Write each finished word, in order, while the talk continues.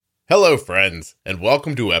Hello, friends, and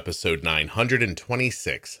welcome to episode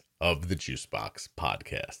 926 of the Juicebox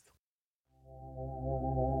Podcast.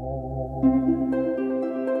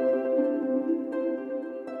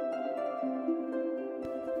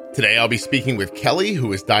 Today, I'll be speaking with Kelly, who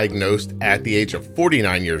was diagnosed at the age of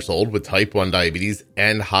 49 years old with type 1 diabetes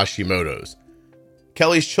and Hashimoto's.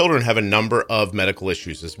 Kelly's children have a number of medical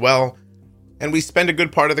issues as well, and we spend a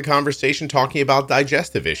good part of the conversation talking about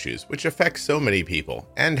digestive issues, which affect so many people,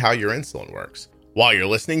 and how your insulin works. While you're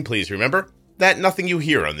listening, please remember that nothing you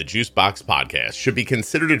hear on the Juicebox Podcast should be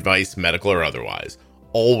considered advice, medical or otherwise.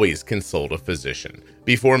 Always consult a physician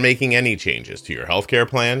before making any changes to your healthcare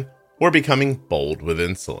plan or becoming bold with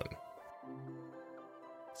insulin.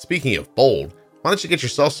 Speaking of bold, why don't you get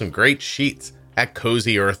yourself some great sheets at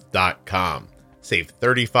CozyEarth.com. Save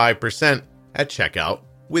 35% at checkout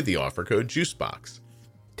with the offer code JUICEBOX.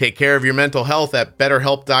 Take care of your mental health at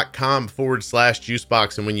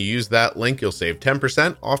BetterHelp.com/JuiceBox, and when you use that link, you'll save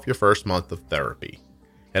 10% off your first month of therapy.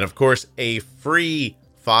 And of course, a free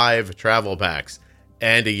 5 travel packs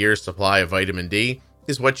and a year's supply of vitamin D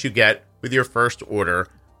is what you get with your first order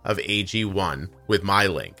of AG1 with my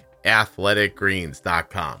link,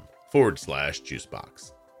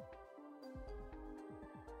 athleticgreens.com/JuiceBox.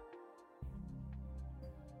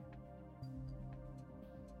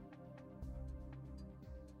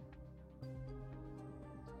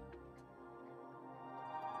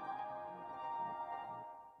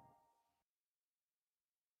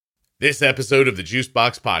 This episode of the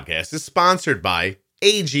Juicebox Podcast is sponsored by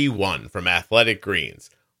AG1 from Athletic Greens.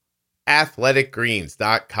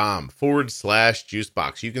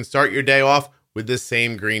 athleticgreens.com/juicebox. You can start your day off with the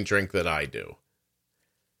same green drink that I do.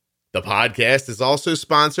 The podcast is also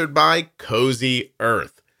sponsored by Cozy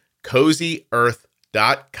Earth.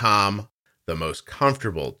 CozyEarth.com. The most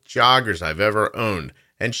comfortable joggers I've ever owned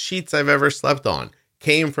and sheets I've ever slept on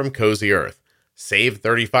came from Cozy Earth. Save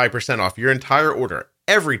 35% off your entire order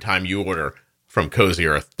every time you order from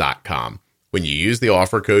CozyEarth.com when you use the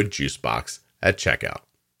offer code JUICEBOX at checkout.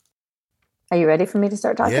 Are you ready for me to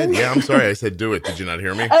start talking? Yeah, I'm sorry. I said do it. Did you not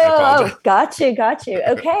hear me? Got you.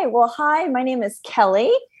 Okay, well, hi, my name is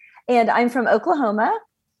Kelly, and I'm from Oklahoma.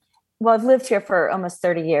 Well, I've lived here for almost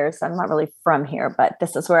 30 years. I'm not really from here, but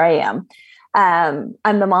this is where I am.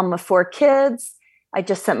 I'm the mom of 4 kids. I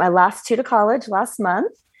just sent my last 2 to college last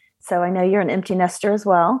month, so I know you're an empty nester as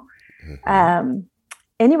well. Mm-hmm.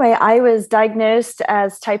 Anyway, I was diagnosed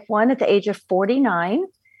as type 1 at the age of 49.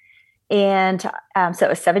 And so it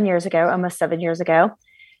was 7 years ago, almost 7 years ago.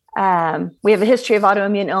 We have a history of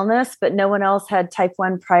autoimmune illness, but no one else had type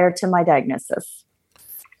 1 prior to my diagnosis.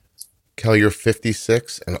 Kelly, you're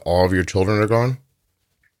 56 and all of your children are gone?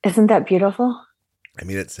 Isn't that beautiful? I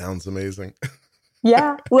mean, it sounds amazing.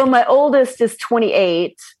 Yeah. Well, my oldest is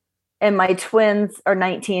 28 and my twins are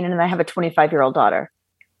 19 and I have a 25-year-old daughter.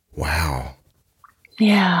 Wow.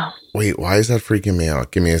 Yeah. Wait, why is that freaking me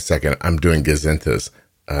out? Give me a second. I'm doing Gazintas.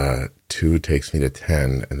 2 takes me to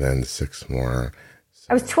 10 and then 6 more. So.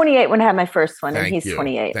 I was 28 when I had my first one and he's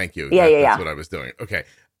 28. Thank you. Yeah. That's what I was doing. Okay.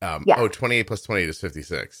 28 plus 28 is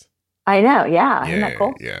 56. I know. Yeah. Isn't that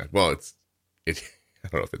cool? Yeah. Well, I don't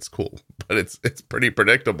know if it's cool, but it's pretty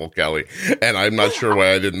predictable, Kelly. And I'm not sure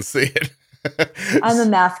why I didn't see it. I'm a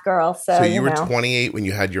math girl. So you were 28 when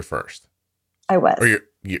you had your first? I was.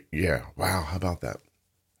 Yeah. Wow. How about that?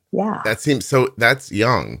 Yeah. That's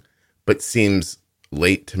young, but seems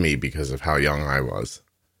late to me because of how young I was.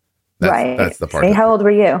 That's the part. How old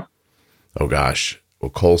were you? Oh gosh.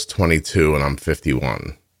 Well, Cole's 22 and I'm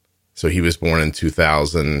 51. So he was born in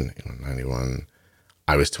 2000, 91.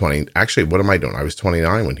 I was 20. Actually, what am I doing? I was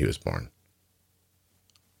 29 when he was born.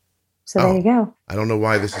 So there you go. I don't know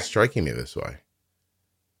why this is striking me this way.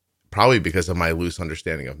 Probably because of my loose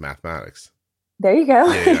understanding of mathematics. There you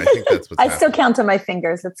go. Yeah, I think that's what's I still count on my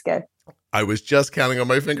fingers. It's good. I was just counting on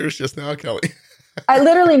my fingers just now, Kelly. I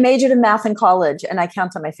literally majored in math in college and I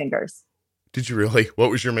count on my fingers. Did you really? What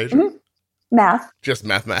was your major? Mm-hmm. Math. Just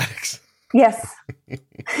mathematics. Yes.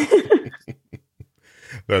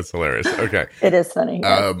 That's hilarious. Okay. It is funny.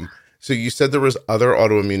 Yes. So you said there was other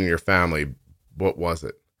autoimmune in your family. What was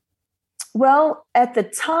it? Well, at the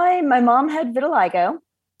time, my mom had vitiligo.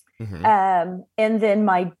 Mm-hmm. And then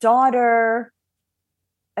my daughter,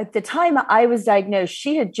 at the time I was diagnosed,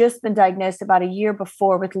 she had just been diagnosed about a year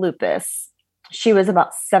before with lupus. She was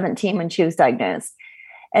about 17 when she was diagnosed.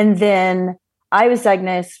 And then I was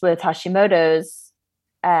diagnosed with Hashimoto's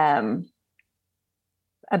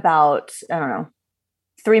about,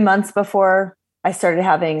 3 months before I started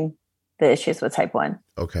having the issues with type 1.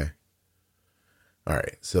 Okay. All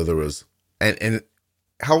right. So there was, and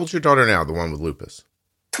how old's your daughter now, the one with lupus?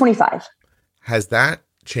 25. Has that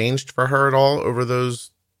changed for her at all over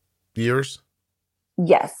those years?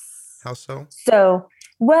 Yes. How so? So,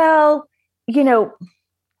 well, you know,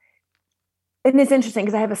 and it's interesting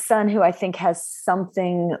because I have a son who I think has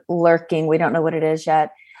something lurking. We don't know what it is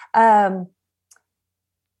yet.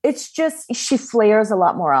 It's just she flares a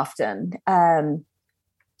lot more often.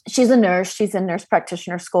 She's a nurse. She's in nurse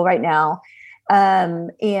practitioner school right now.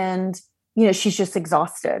 And, you know, she's just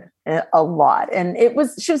exhausted a lot. And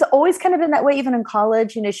she was always kind of in that way, even in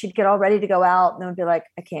college. You know, she'd get all ready to go out and then would be like,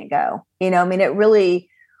 I can't go. You know, I mean, it really,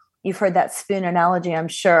 you've heard that spoon analogy, I'm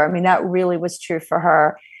sure. I mean, that really was true for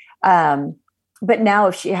her. But now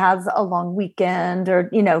if she has a long weekend or,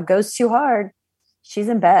 you know, goes too hard, she's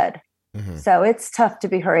in bed. Mm-hmm. So it's tough to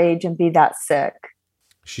be her age and be that sick.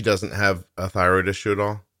 She doesn't have a thyroid issue at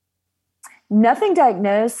all? Nothing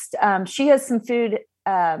diagnosed. She has some food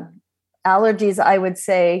allergies, I would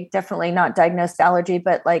say. Definitely not diagnosed allergy,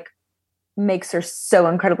 but like makes her so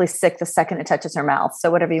incredibly sick the second it touches her mouth. So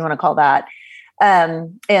whatever you want to call that.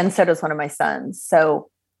 And so does one of my sons. So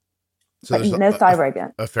there's no thyroid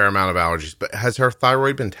yet. A fair amount of allergies. But has her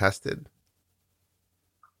thyroid been tested?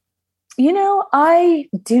 You know, I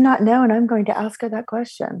do not know, and I'm going to ask her that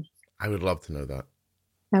question. I would love to know that.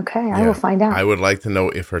 Okay, yeah. I will find out. I would like to know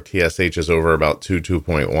if her TSH is over about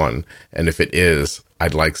 2.1. And if it is,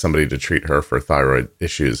 I'd like somebody to treat her for thyroid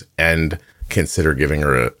issues and consider giving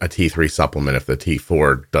her a T3 supplement if the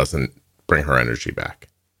T4 doesn't bring her energy back.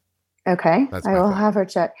 Okay, I will have her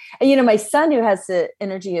check. And, you know, my son who has the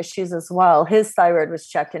energy issues as well, his thyroid was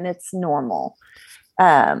checked and it's normal.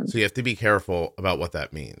 So you have to be careful about what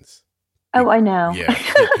that means. Oh, I know. Yeah,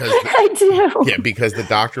 I do. Yeah, because the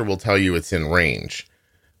doctor will tell you it's in range,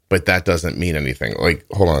 but that doesn't mean anything. Like,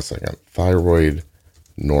 hold on a second. Thyroid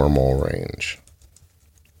normal range.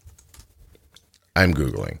 I'm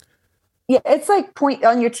Googling. Yeah, it's like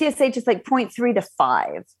on your TSH, it's like 0.3 to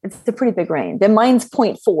 5. It's a pretty big range. And mine's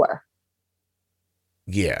 0.4.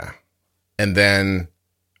 Yeah. And then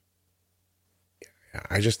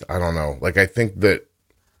I don't know. Like, I think that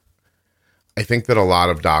a lot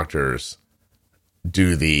of doctors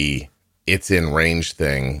do it's in range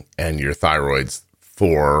thing and your thyroid's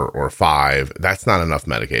 4 or 5. That's not enough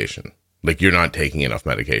medication. Like, you're not taking enough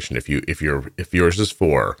medication. If yours is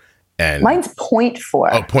 4 and mine's 0.4.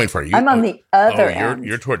 Oh, 0.4. I'm on the other end.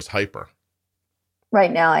 You're towards hyper.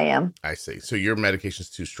 Right now I am. I see. So your medication's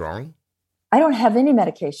too strong? I don't have any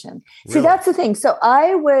medication. Really? See, that's the thing. So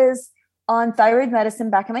I was on thyroid medicine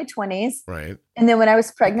back in my 20s. Right. And then when I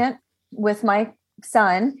was pregnant with my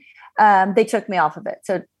son, they took me off of it.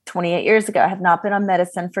 So 28 years ago, I have not been on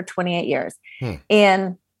medicine for 28 years.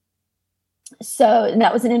 And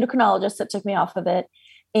that was an endocrinologist that took me off of it.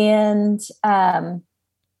 And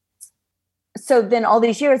so then all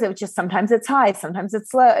these years, it was just, sometimes it's high, sometimes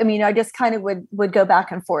it's low. I mean, I just kind of would go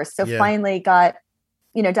back and forth. So finally got,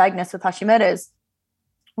 you know, diagnosed with Hashimoto's.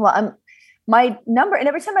 Well, my number, and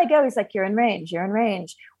every time I go, he's like, you're in range.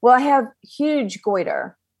 Well, I have huge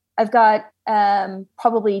goiter. I've got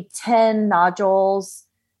probably 10 nodules.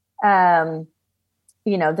 You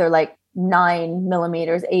know, they're like 9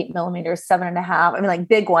 millimeters, 8 millimeters, 7.5. I mean, like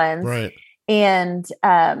big ones. Right. And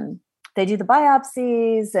they do the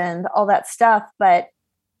biopsies and all that stuff, but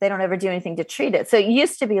they don't ever do anything to treat it. So it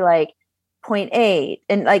used to be like 0.8.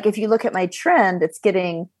 And like, if you look at my trend, it's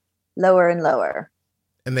getting lower and lower.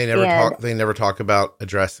 And they never talk about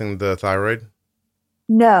addressing the thyroid?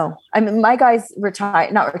 No. I mean, my guy's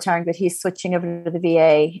not retiring, but he's switching over to the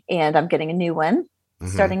VA and I'm getting a new one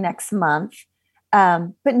starting next month.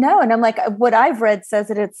 But no. And I'm like, what I've read says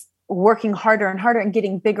that it's working harder and harder and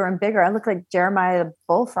getting bigger and bigger. I look like Jeremiah the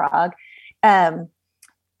bullfrog.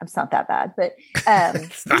 It's not that bad, but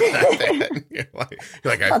it's not that bad. You're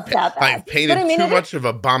like I've painted too much of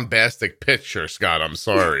a bombastic picture, Scott. I'm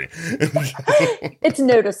sorry. It's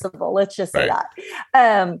noticeable. Let's just say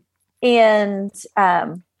that.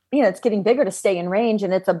 You know, it's getting bigger to stay in range,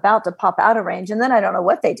 and it's about to pop out of range, and then I don't know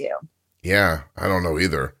what they do. Yeah, I don't know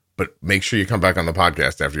either. But make sure you come back on the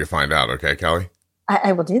podcast after you find out, okay, Kelly?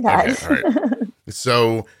 I will do that. Okay,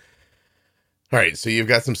 all right. All right, so you've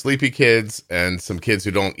got some sleepy kids and some kids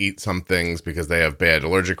who don't eat some things because they have bad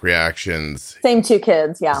allergic reactions. Same two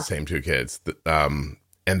kids, yeah. Same two kids. And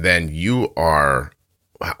then you are,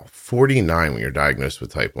 49 when you're diagnosed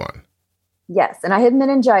with type 1. Yes, and I had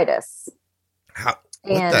meningitis. What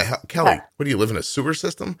the hell? Kelly, what do you live in a sewer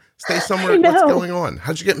system? Stay somewhere. What's going on?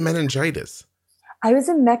 How'd you get meningitis? I was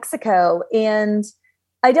in Mexico, and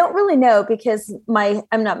I don't really know because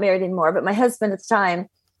I'm not married anymore, but my husband at the time,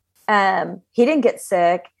 he didn't get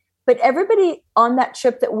sick, but everybody on that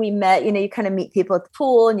trip that we met, you know, you kind of meet people at the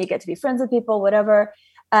pool and you get to be friends with people, whatever.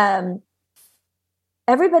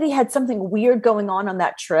 everybody had something weird going on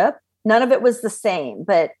that trip. None of it was the same,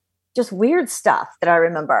 but just weird stuff that I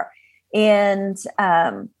remember. And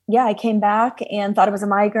I came back and thought it was a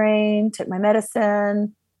migraine, took my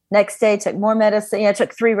medicine. Next day, took more medicine. I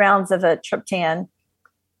took 3 rounds of a triptan.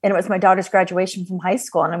 And it was my daughter's graduation from high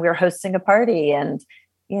school. And we were hosting a party. And,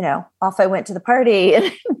 off I went to the party.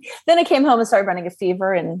 And then I came home and started running a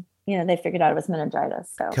fever. And, they figured out it was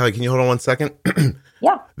meningitis. So, Kelly, can you hold on one second?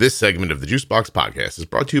 Yeah. This segment of the Juicebox Podcast is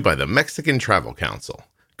brought to you by the Mexican Travel Council.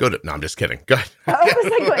 No, I'm just kidding. Go ahead. I was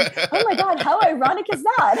like, going, oh my God, how ironic is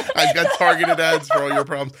that? I've got targeted ads for all your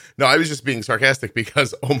problems. No, I was just being sarcastic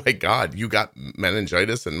because, oh my God, you got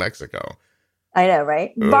meningitis in Mexico. I know,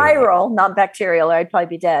 right? Ugh. Viral, not bacterial, or I'd probably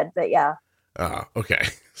be dead, but yeah. Okay.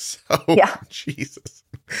 So, yeah. Jesus.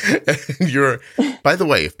 And by the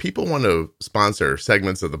way, if people want to sponsor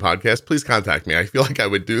segments of the podcast, please contact me. I feel like I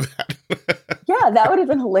would do that. Yeah, that would have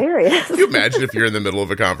been hilarious. Can you imagine if you're in the middle of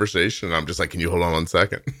a conversation and I'm just like, can you hold on 1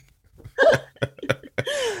 second?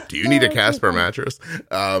 Do you need a Casper mattress?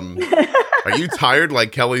 Are you tired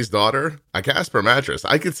like Kelly's daughter? A Casper mattress.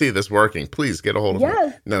 I could see this working. Please get a hold of me.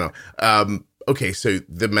 No. Okay, so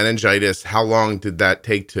the meningitis, how long did that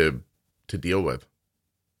take to deal with?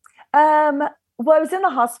 Well, I was in the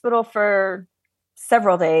hospital for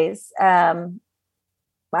several days. I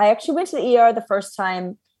actually went to the ER the first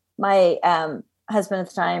time. My husband at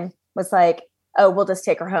the time was like, oh, we'll just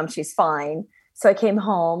take her home. She's fine. So I came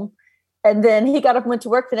home. And then he got up and went to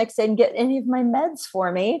work the next day and get any of my meds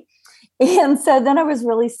for me. And so then I was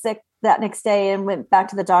really sick that next day and went back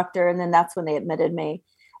to the doctor. And then that's when they admitted me.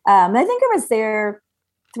 I think I was there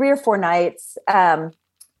 3 or 4 nights. And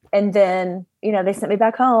then, they sent me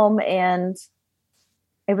back home and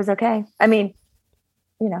it was okay. I mean,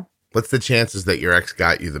 What's the chances that your ex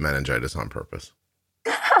got you the meningitis on purpose?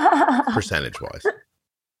 Percentage wise?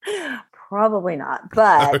 Probably not,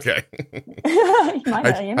 but okay.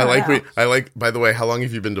 I like, by the way, how long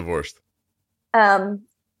have you been divorced?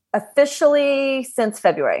 Officially since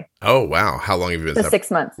February. Oh, wow. How long have you been separated?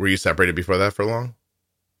 6 months. Were you separated before that for long?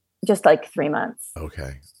 Just like 3 months.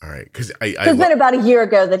 Okay. All right. Because it's been about a year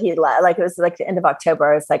ago that he left. Like it was like the end of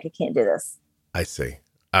October. I was like, I can't do this. I see.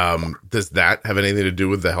 Does that have anything to do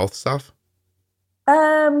with the health stuff?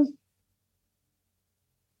 You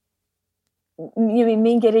mean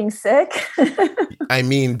me getting sick? I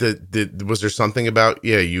mean, was there something about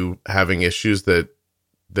you having issues that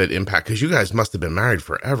impact? Because you guys must have been married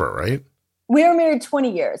forever, right? We were married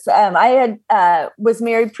 20 years. I had was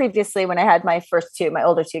married previously when I had my my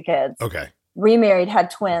older 2 kids. Okay. Remarried,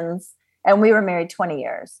 had twins, and we were married 20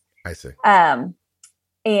 years. I see.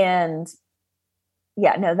 And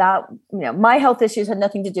yeah, no, that my health issues had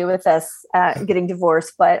nothing to do with us getting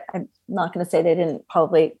divorced, but I'm not going to say they didn't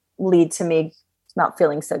probably lead to me not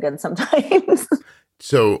feeling so good sometimes.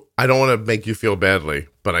 So I don't want to make you feel badly,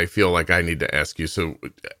 but I feel like I need to ask you. So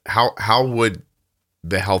how would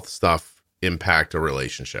the health stuff impact a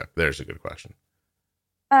relationship? There's a good question.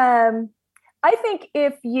 I think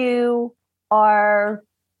if you are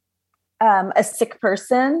a sick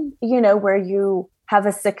person, where you have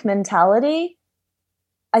a sick mentality,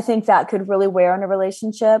 I think that could really wear on a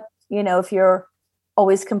relationship. If you're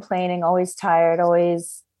always complaining, always tired,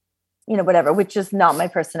 always whatever, which is not my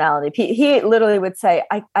personality. He literally would say,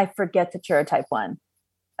 I forget that you're a type 1.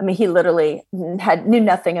 I mean, he literally knew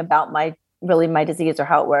nothing about my disease or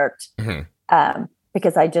how it worked,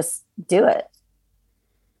 because I just do it.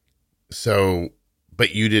 So,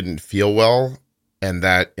 but you didn't feel well and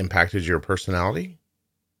that impacted your personality?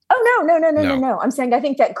 Oh, no. I'm saying I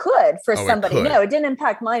think that could for somebody. No, it didn't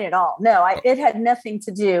impact mine at all. No, it had nothing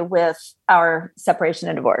to do with our separation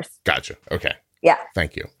and divorce. Gotcha. Okay. Yeah.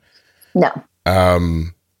 Thank you. No. All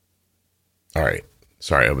right.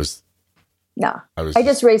 Sorry, I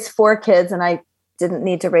just raised 4 kids and I didn't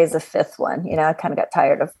need to raise a 5th one. I kind of got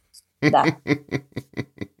tired of that.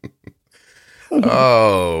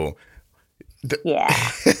 Oh. Yeah.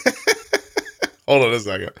 Hold on a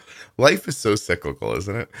second. Life is so cyclical,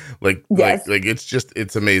 isn't it? Yes. Like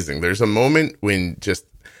it's amazing. There's a moment when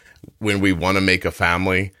we want to make a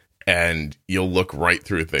family and you'll look right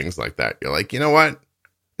through things like that. You're like, you know what?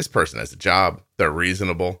 This person has a job. They're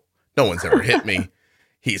reasonable. No one's ever hit me.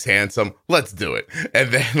 He's handsome. Let's do it.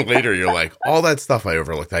 And then later you're like, all that stuff I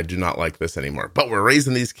overlooked. I do not like this anymore. But we're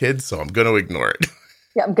raising these kids, so I'm going to ignore it.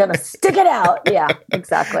 Yeah, I'm going to stick it out. Yeah,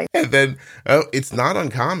 exactly. And then, it's not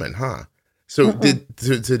uncommon, huh? So did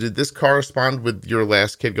this correspond with your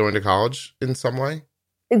last kid going to college in some way?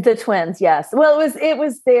 The twins, yes. Well, it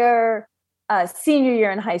was their senior year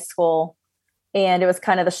in high school. And it was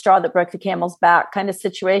kind of the straw that broke the camel's back kind of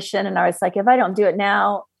situation. And I was like, if I don't do it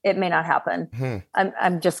now, it may not happen. Hmm.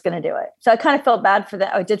 I'm just going to do it. So I kind of felt bad for them.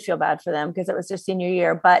 I did feel bad for them because it was their senior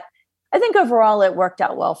year, but I think overall it worked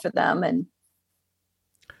out well for them. And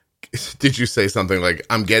did you say something like,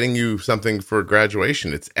 I'm getting you something for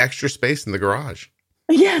graduation? It's extra space in the garage.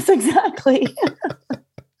 Yes, exactly.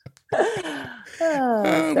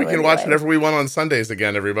 We can watch whatever we want on Sundays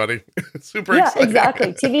again, everybody. Super exciting.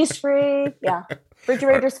 Exactly. TV's free. Yeah.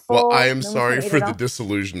 Refrigerator's full. Well, I am sorry for the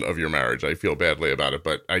disillusion of your marriage. I feel badly about it,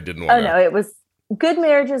 but I didn't want to. Oh, no, it was good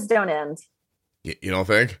marriages don't end. You don't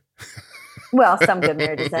think? Well, some good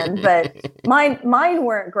marriages end, but mine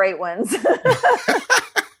weren't great ones.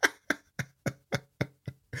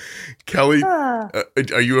 Kelly,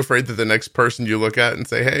 are you afraid that the next person you look at and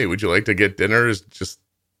say, hey, would you like to get dinner is just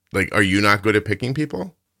like, are you not good at picking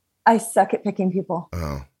people? I suck at picking people.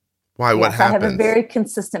 Oh, why? What happens? I have a very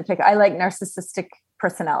consistent pick. I like narcissistic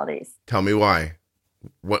personalities. Tell me why.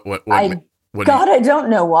 What I don't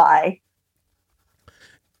know why.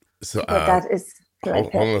 So that is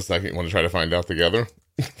hold on a second. You want to try to find out together?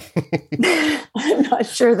 I'm not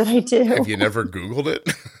sure that I do. Have you never Googled it?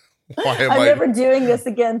 I'm never doing this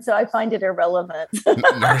again, so I find it irrelevant.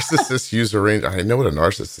 Narcissists use a range. I know what a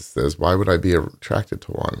narcissist is. Why would I be attracted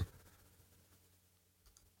to one?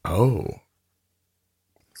 Oh.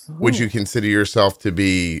 Would you consider yourself to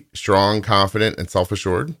be strong, confident, and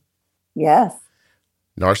self-assured? Yes.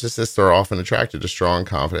 Narcissists are often attracted to strong,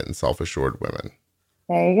 confident, and self-assured women.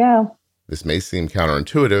 There you go. This may seem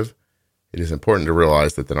counterintuitive. It is important to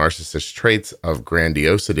realize that the narcissist's traits of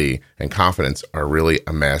grandiosity and confidence are really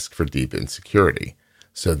a mask for deep insecurity.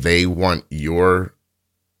 So they want your...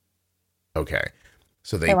 Okay.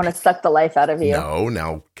 So they want to suck the life out of you. No,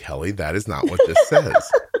 now, Kelly, that is not what this says.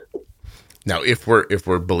 Now, if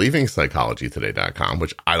we're believing psychologytoday.com,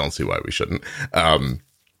 which I don't see why we shouldn't,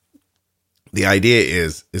 the idea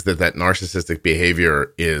is that narcissistic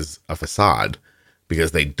behavior is a facade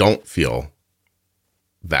because they don't feel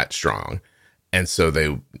that strong. And so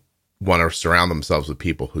they want to surround themselves with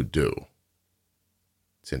people who do.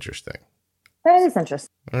 It's interesting. That is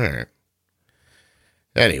interesting. All right.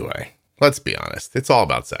 Anyway, let's be honest. It's all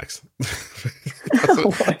about sex.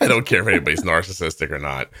 I don't care if anybody's narcissistic or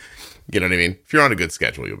not. You know what I mean? If you're on a good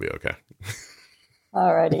schedule, you'll be okay.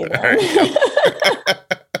 Alrighty then.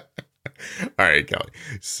 All right, Kelly.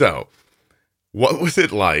 So, what was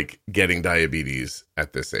it like getting diabetes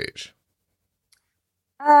at this age?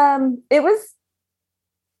 It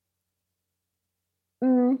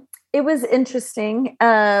was interesting.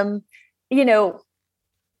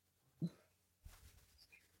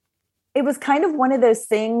 It was kind of one of those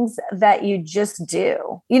things that you just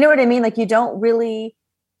do. You know what I mean? Like you don't really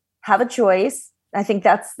have a choice. I think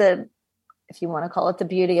that's if you want to call it the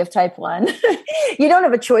beauty of type 1, you don't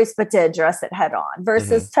have a choice but to address it head on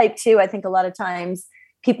versus type 2. I think a lot of times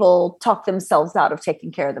people talk themselves out of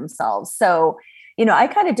taking care of themselves. So, I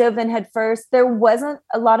kind of dove in head first. There wasn't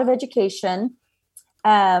a lot of education.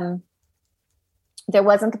 There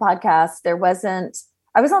wasn't the podcast. I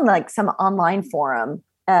was on like some online forum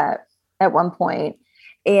at one point,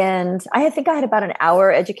 and I think I had about an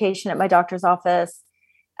hour education at my doctor's office.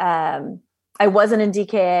 I wasn't in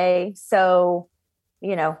DKA. So,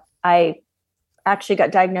 I actually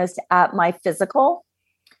got diagnosed at my physical.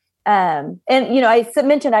 I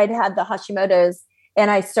mentioned I'd had the Hashimoto's and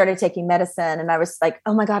I started taking medicine and I was like,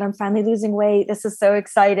 oh my God, I'm finally losing weight. This is so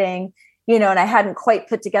exciting. And I hadn't quite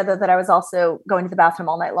put together that I was also going to the bathroom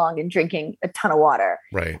all night long and drinking a ton of water.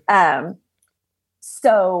 Right.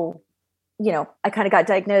 So, I kind of got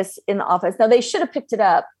diagnosed in the office. Now they should have picked it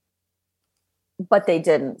up, but they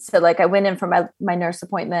didn't. So like I went in for my nurse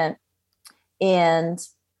appointment and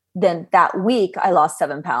then that week I lost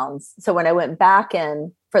 7 pounds. So when I went back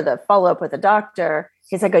in for the follow-up with the doctor,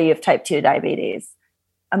 he's like, oh, you have type 2 diabetes.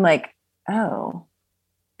 I'm like, oh,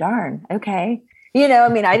 darn. Okay.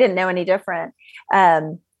 I didn't know any different.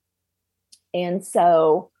 And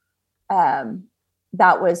so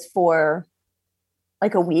that was for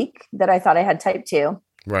like a week that I thought I had type 2.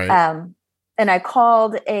 Right. And I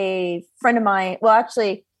called a friend of mine. Well,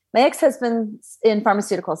 actually, my ex-husband's in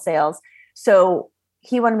pharmaceutical sales. So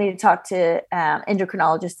he wanted me to talk to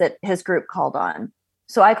endocrinologist that his group called on.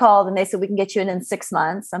 So I called and they said, we can get you in 6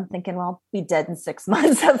 months. I'm thinking, well, I'll be dead in 6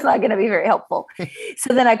 months. That's not going to be very helpful.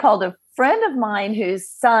 So then I called a friend of mine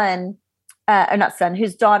whose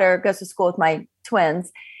whose daughter goes to school with my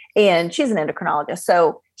twins, and she's an endocrinologist.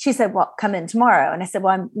 So she said, well, come in tomorrow. And I said,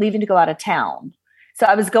 well, I'm leaving to go out of town. So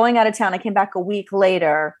I was going out of town. I came back a week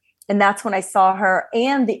later, and that's when I saw her.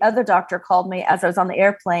 And the other doctor called me as I was on the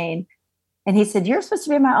airplane. And he said, you're supposed to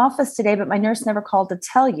be in my office today, but my nurse never called to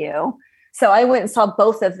tell you. So I went and saw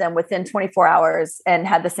both of them within 24 hours and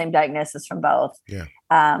had the same diagnosis from both. Yeah.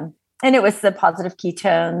 And it was the positive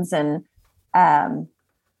ketones and I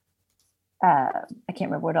can't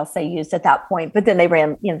remember what else they used at that point, but then they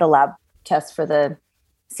ran, the lab test for the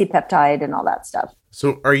C-peptide and all that stuff.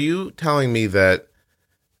 So are you telling me that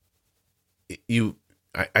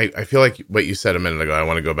I feel like what you said a minute ago, I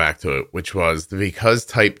want to go back to it, which was because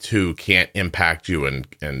type 2 can't impact you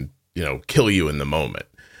and kill you in the moment,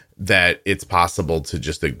 that it's possible to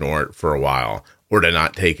just ignore it for a while or to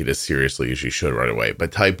not take it as seriously as you should right away.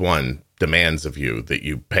 But type 1 demands of you that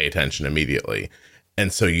you pay attention immediately.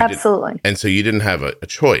 And so you Absolutely. And so you didn't have a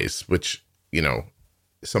choice, which,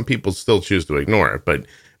 some people still choose to ignore it, but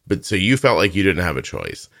so you felt like you didn't have a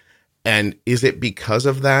choice. And is it because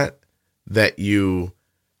of that you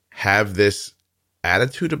have this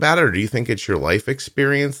attitude about it, or do you think it's your life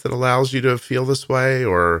experience that allows you to feel this way?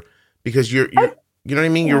 Or because you're you know what I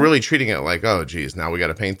mean? Yeah. You're really treating it like, oh, geez, now we got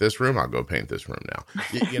to paint this room. I'll go paint this room now.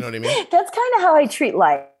 You know what I mean? That's kind of how I treat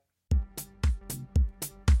life.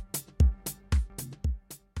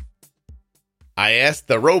 I asked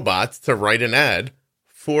the robots to write an ad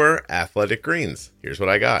for Athletic Greens. Here's what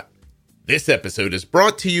I got. This episode is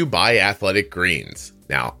brought to you by Athletic Greens.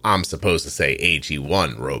 Now, I'm supposed to say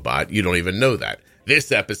AG1, robot. You don't even know that.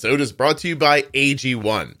 This episode is brought to you by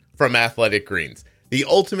AG1 from Athletic Greens, the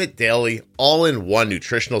ultimate daily, all-in-one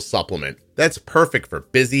nutritional supplement that's perfect for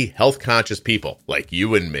busy, health-conscious people like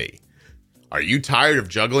you and me. Are you tired of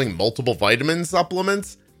juggling multiple vitamin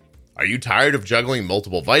supplements? Are you tired of juggling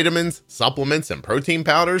multiple vitamins, supplements, and protein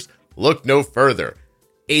powders? Look no further.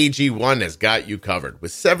 AG1 has got you covered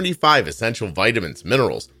with 75 essential vitamins,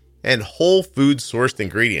 minerals, and whole food sourced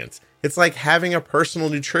ingredients. It's like having a personal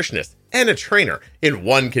nutritionist and a trainer in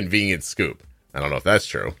one convenient scoop. I don't know if that's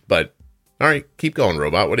true, but all right, keep going,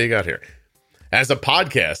 robot. What do you got here? As a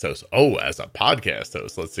podcast host,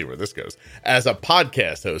 let's see where this goes. As a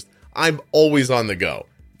podcast host, I'm always on the go.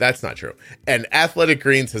 That's not true. And Athletic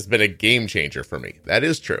Greens has been a game changer for me. That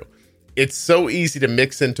is true. It's so easy to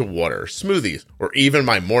mix into water, smoothies, or even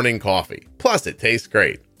my morning coffee. Plus, it tastes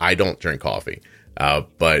great. I don't drink coffee,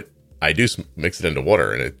 but I do mix it into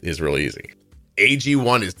water, and it is really easy.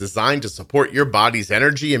 AG1 is designed to support your body's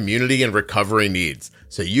energy, immunity, and recovery needs,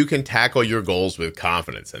 so you can tackle your goals with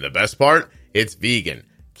confidence. And the best part? It's vegan,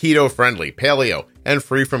 keto-friendly, paleo, and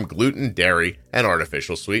free from gluten, dairy, and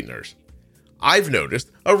artificial sweeteners. I've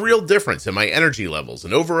noticed a real difference in my energy levels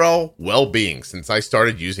and overall well-being since I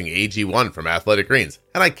started using AG1 from Athletic Greens,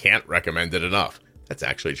 and I can't recommend it enough. That's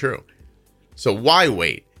actually true. So why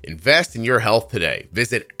wait? Invest in your health today.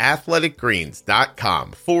 Visit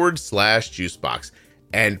athleticgreens.com/juicebox.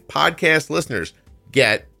 And podcast listeners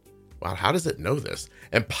get, wow, how does it know this?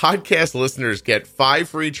 And podcast listeners get 5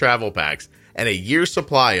 free travel packs and a year's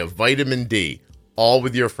supply of vitamin D, all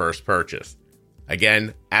with your first purchase.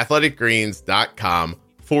 Again,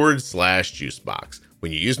 athleticgreens.com/juicebox.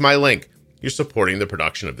 When you use my link, you're supporting the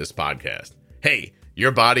production of this podcast. Hey,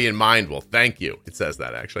 your body and mind will thank you. It says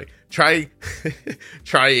that actually. Try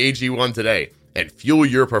AG1 today and fuel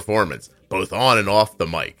your performance, both on and off the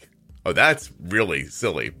mic. Oh, that's really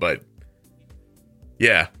silly, but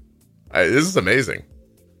yeah, this is amazing.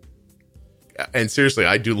 And seriously,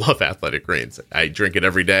 I do love Athletic Greens. I drink it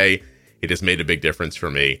every day. It has made a big difference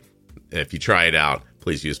for me. And if you try it out,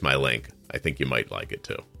 please use my link. I think you might like it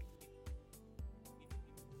too.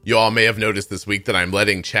 You all may have noticed this week that I'm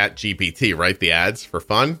letting ChatGPT write the ads for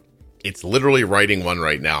fun. It's literally writing one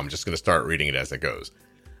right now. I'm just going to start reading it as it goes.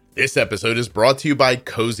 This episode is brought to you by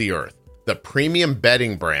Cozy Earth, the premium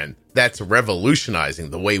bedding brand that's revolutionizing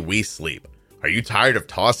the way we sleep. Are you tired of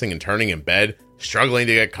tossing and turning in bed, struggling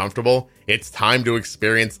to get comfortable? It's time to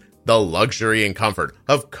experience the luxury and comfort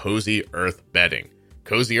of Cozy Earth bedding.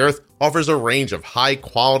 Cozy Earth offers a range of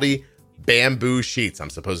high-quality bamboo sheets. I'm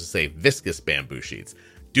supposed to say viscous bamboo sheets,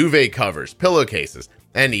 duvet covers, pillowcases,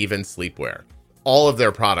 and even sleepwear. All of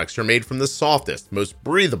their products are made from the softest, most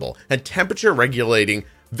breathable, and temperature-regulating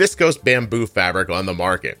viscose bamboo fabric on the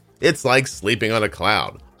market. It's like sleeping on a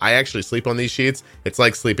cloud. I actually sleep on these sheets. It's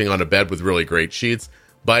like sleeping on a bed with really great sheets,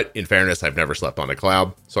 but in fairness, I've never slept on a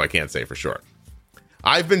cloud, so I can't say for sure.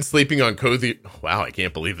 I've been sleeping on Cozy... Wow, I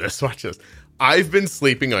can't believe this. Watch this. I've been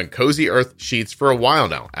sleeping on Cozy Earth sheets for a while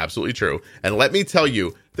now. Absolutely true. And let me tell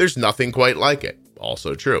you, there's nothing quite like it.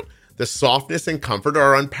 Also true. The softness and comfort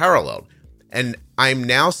are unparalleled. And I'm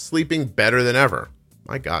now sleeping better than ever.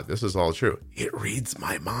 My God, this is all true. It reads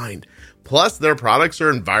my mind. Plus, their products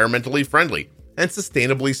are environmentally friendly and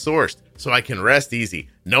sustainably sourced, so I can rest easy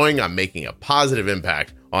knowing I'm making a positive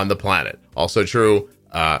impact on the planet. Also true.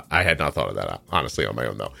 I had not thought of that, honestly, on my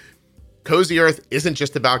own, though. Cozy Earth isn't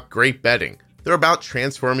just about great bedding. They're about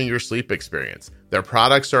transforming your sleep experience. Their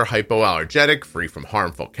products are hypoallergenic, free from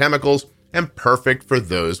harmful chemicals, and perfect for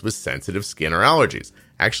those with sensitive skin or allergies.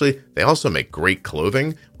 Actually, they also make great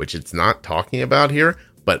clothing, which it's not talking about here,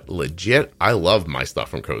 but legit, I love my stuff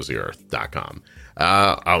from CozyEarth.com.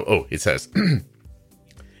 It says, and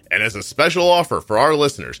as a special offer for our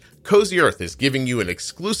listeners, Cozy Earth is giving you an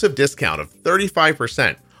exclusive discount of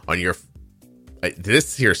 35% on your,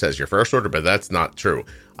 this here says your first order, but that's not true.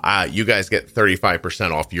 You guys get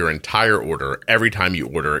 35% off your entire order every time you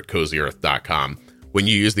order at CozyEarth.com when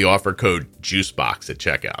you use the offer code JUICEBOX at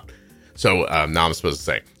checkout. So now I'm supposed to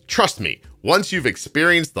say, trust me, once you've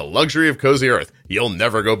experienced the luxury of Cozy Earth, you'll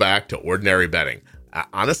never go back to ordinary bedding.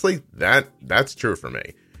 Honestly, that's true for me.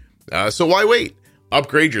 So why wait?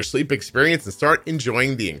 Upgrade your sleep experience and start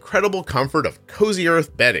enjoying the incredible comfort of Cozy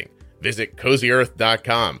Earth bedding. Visit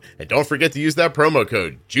CozyEarth.com and don't forget to use that promo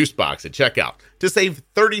code JUICEBOX at checkout to save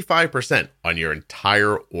 35% on your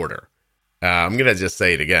entire order. I'm going to just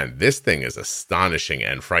say it again. This thing is astonishing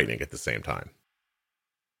and frightening at the same time.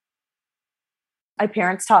 My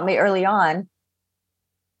parents taught me early on.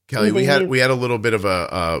 Kelly, we had a little bit of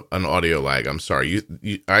an audio lag. I'm sorry.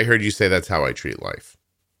 I heard you say that's how I treat life.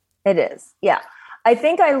 It is. Yeah. I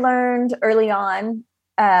think I learned early on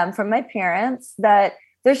from my parents that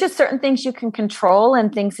there's just certain things you can control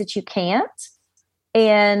and things that you can't.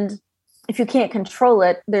 And if you can't control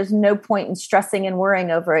it, there's no point in stressing and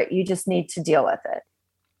worrying over it. You just need to deal with it.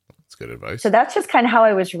 That's good advice. So that's just kind of how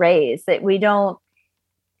I was raised, that we don't,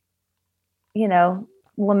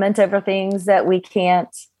 lament over things that we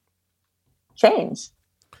can't change.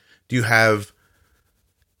 Do you have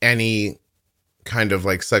any kind of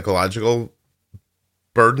like psychological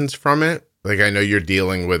burdens from it? Like, I know you're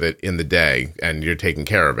dealing with it in the day and you're taking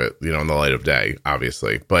care of it, in the light of day,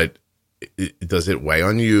 obviously, but does it weigh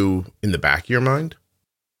on you in the back of your mind?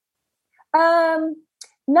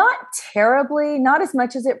 Not terribly, not as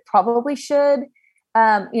much as it probably should.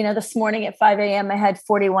 This morning at 5 a.m., I had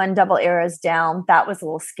 41 double arrows down. That was a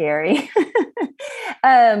little scary.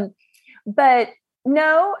 But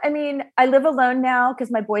no, I live alone now because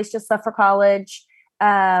my boys just left for college.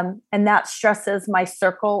 And that stresses my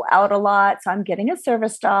circle out a lot. So I'm getting a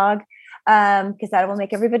service dog because that will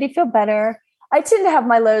make everybody feel better. I tend to have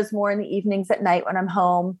my lows more in the evenings at night when I'm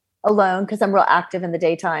home alone because I'm real active in the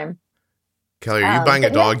daytime. Kelly, are you buying a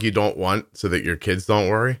dog you don't want so that your kids don't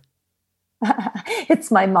worry? It's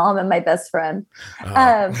my mom and my best friend.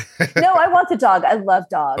 Oh. No, I want the dog. I love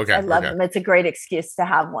dogs. Okay, I love them. It's a great excuse to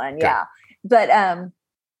have one. Okay. Yeah. But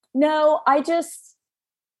no, I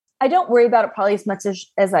don't worry about it probably as much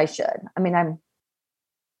as I should. I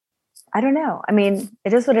don't know.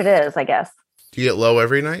 It is what it is, I guess. Do you get low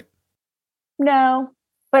every night? No,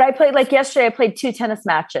 but I played yesterday, I played 2 tennis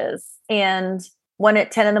matches and one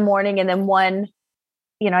at 10 in the morning and then one,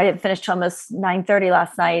 I didn't finish till almost 9:30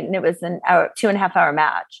 last night and it was an hour, 2.5 hour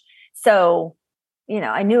match. So,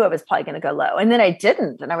 I knew I was probably going to go low and then I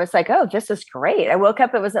didn't. And I was like, oh, this is great. I woke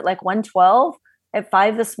up, it was at 1:12 at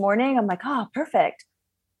 5 this morning. I'm like, oh, perfect.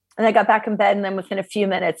 And I got back in bed and then within a few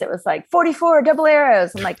minutes, it was 44 double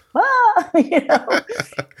arrows. I'm like,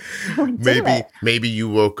 maybe you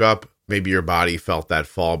woke up, maybe your body felt that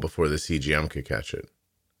fall before the CGM could catch it.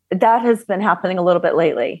 That has been happening a little bit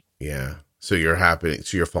lately. Yeah. So you're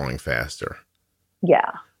falling faster.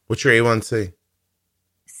 Yeah. What's your A1C?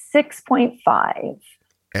 6.5.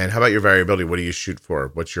 And how about your variability? What do you shoot for?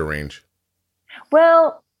 What's your range?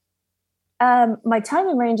 Well, my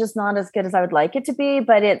timing range is not as good as I would like it to be,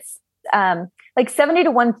 but it's 70 to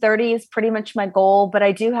 130 is pretty much my goal. But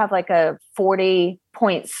I do have a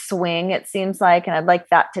 40-point swing, it seems like, and I'd like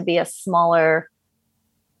that to be a smaller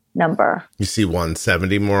number. You see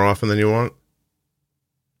 170 more often than you want?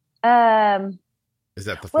 Is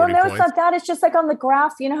that the 40 Well, no, points? It's not that. It's just on the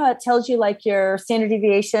graph. You know how it tells you your standard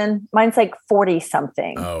deviation? Mine's 40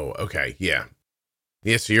 something. Oh, okay. Yeah.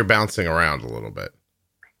 Yeah. So you're bouncing around a little bit.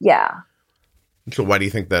 Yeah. So why do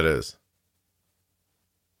you think that is?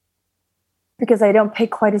 Because I don't pay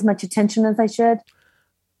quite as much attention as I should.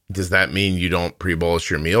 Does that mean you don't pre-bolus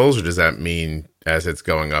your meals, or does that mean as it's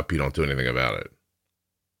going up, you don't do anything about it?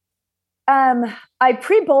 I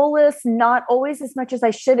pre-bolus not always as much as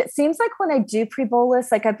I should. It seems like when I do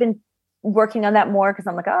pre-bolus, I've been working on that more because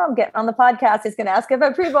I'm I'm getting on the podcast. He's going to ask if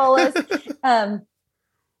I pre-bolus. And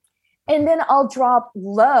then I'll drop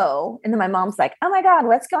low. And then my mom's like, oh my God,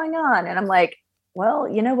 what's going on? And I'm like, well,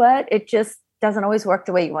 you know what? It just doesn't always work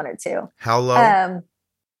the way you want it to. How low?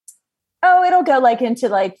 It'll go into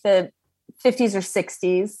the 50s or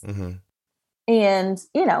 60s. Mm-hmm. And,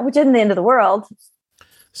 which isn't the end of the world.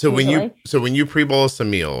 So usually when you pre-bolus a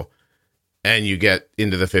meal, and you get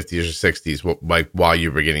into the 50s or 60s, like while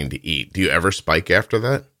you're beginning to eat, do you ever spike after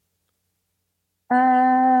that? I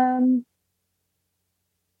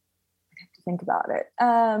have to think about it.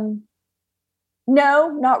 No,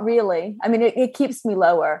 not really. I mean, it keeps me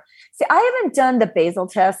lower. See, I haven't done the basal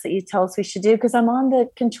test that you tell us we should do because I'm on the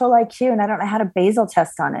Control IQ and I don't know how to basal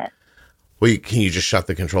test on it. Well, can you just shut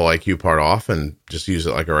the Control IQ part off and just use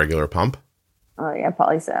it like a regular pump? Oh, yeah,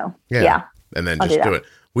 probably so. Yeah. Yeah. And then just do it.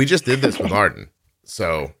 We just did this with Arden.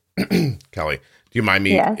 So, Kelly, do you mind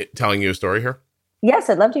me telling you a story here? Yes,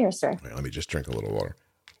 I'd love to hear a story. Let me just drink a little water.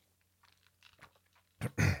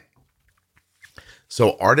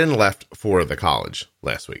 So Arden left for the college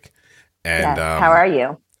last week. And how are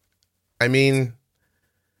you? I mean,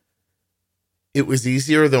 it was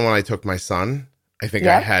easier than when I took my son. I think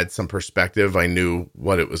I had some perspective. I knew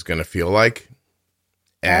what it was going to feel like.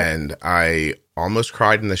 And I almost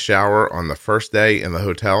cried in the shower on the first day in the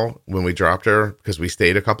hotel when we dropped her because we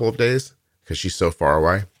stayed a couple of days because she's so far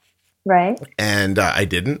away. Right. And I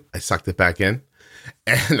didn't. I sucked it back in.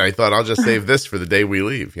 And I thought I'll just save this for the day we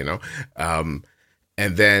leave, you know.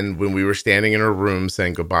 And then when we were standing in her room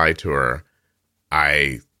saying goodbye to her,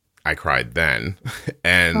 I cried then.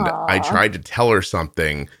 And I tried to tell her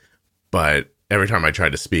something, but every time I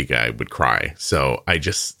tried to speak, I would cry. So I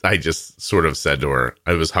just sort of said to her,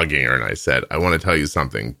 I was hugging her and I said, I want to tell you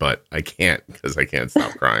something, but I can't because I can't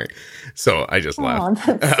stop crying. So I just left.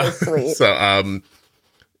 That's so sweet.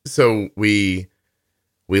 So we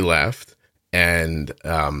left, and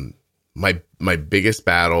my biggest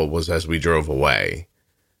battle was as we drove away.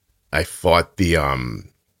 I fought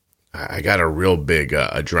I got a real big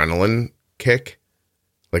adrenaline kick,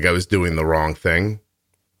 like I was doing the wrong thing.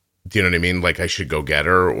 Do you know what I mean? Like I should go get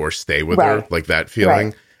her or stay with her, like that feeling.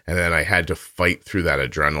 Right. And then I had to fight through that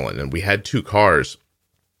adrenaline. And we had two cars.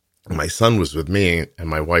 My son was with me, and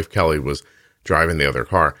my wife Kelly was driving the other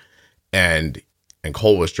car, and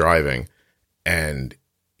Cole was driving, and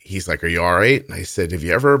he's like, "Are you all right?" And I said, "Have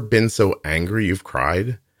you ever been so angry you've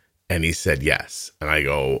cried?" And he said, "Yes." And I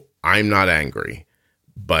go, "I'm not angry,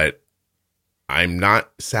 but I'm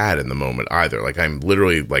not sad in the moment either. Like I'm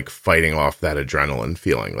literally like fighting off that adrenaline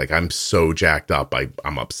feeling. Like I'm so jacked up,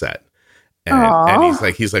 I'm upset." And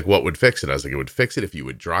he's like, "What would fix it?" I was like, "It would fix it if you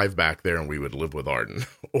would drive back there and we would live with Arden."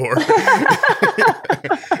 Or,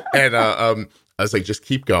 and I was like, "Just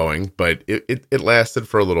keep going." But it lasted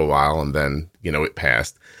for a little while, and then it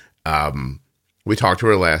passed. We talked to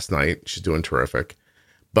her last night. She's doing terrific.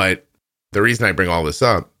 But the reason I bring all this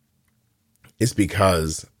up is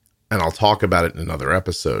because, and I'll talk about it in another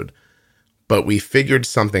episode, but we figured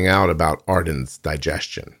something out about Arden's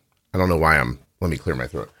digestion. I don't know why let me clear my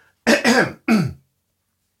throat.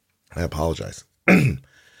 I apologize.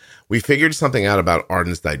 We figured something out about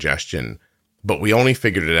Arden's digestion, but we only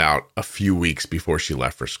figured it out a few weeks before she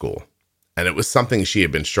left for school. And it was something she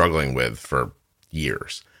had been struggling with for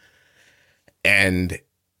years. And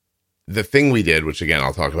the thing we did, which again,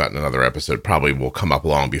 I'll talk about in another episode, probably will come up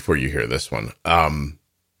long before you hear this one.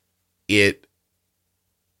 It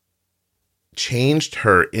changed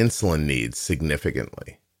her insulin needs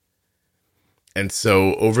significantly. And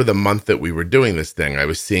so over the month that we were doing this thing, I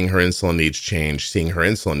was seeing her insulin needs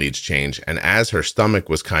change. And as her stomach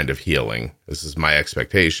was kind of healing, this is my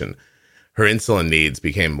expectation, her insulin needs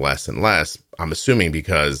became less and less, I'm assuming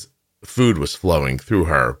because food was flowing through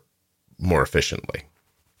her more efficiently.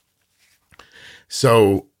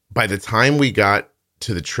 So by the time we got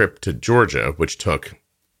to the trip to Georgia, which took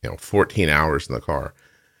 14 hours in the car,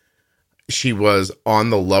 she was on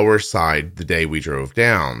the lower side the day we drove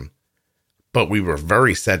down, but we were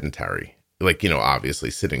very sedentary, like,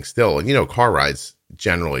 obviously sitting still. And, car rides,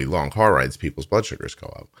 generally long car rides, people's blood sugars go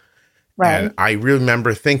up. Right. And I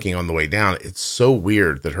remember thinking on the way down, it's so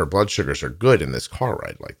weird that her blood sugars are good in this car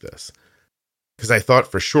ride like this. Because I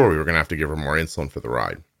thought for sure we were going to have to give her more insulin for the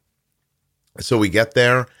ride. So we get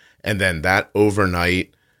there, and then that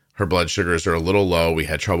overnight, her blood sugars are a little low. We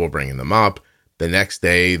had trouble bringing them up. The next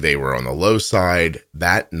day, they were on the low side.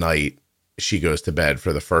 That night, she goes to bed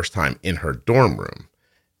for the first time in her dorm room.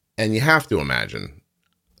 And you have to imagine,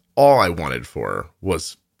 all I wanted for her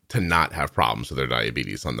was to not have problems with her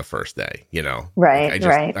diabetes on the first day, Right,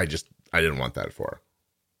 like I didn't want that for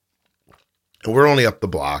her. And we're only up the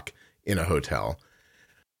block in a hotel.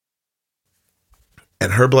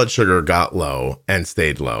 And her blood sugar got low and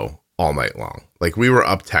stayed low all night long. Like we were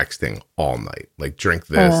up texting all night, like drink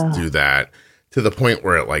this, do that, to the point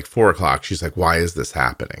where at like 4:00, she's like, "Why is this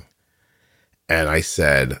happening?" And I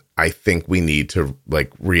said, "I think we need to like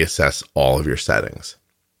reassess all of your settings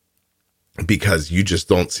because you just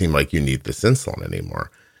don't seem like you need this insulin anymore."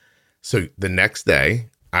 So the next day,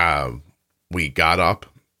 we got up.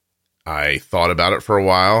 I thought about it for a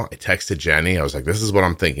while. I texted Jenny. I was like, this is what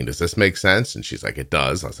I'm thinking. Does this make sense? And she's like, it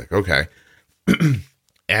does. I was like, okay.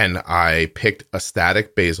 And I picked a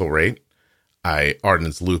static basal rate.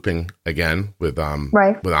 Arden's looping again with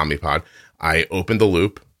Omnipod. I opened the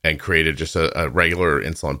loop and created just a regular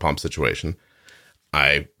insulin pump situation.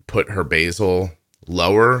 I put her basal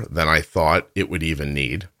lower than I thought it would even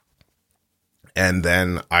need. And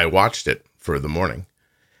then I watched it for the morning.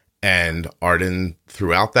 And Arden,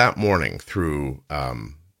 throughout that morning, through,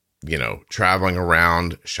 traveling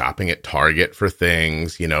around, shopping at Target for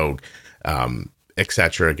things,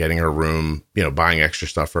 etc., getting her room, buying extra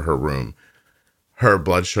stuff for her room, her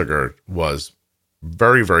blood sugar was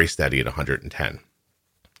very, very steady at 110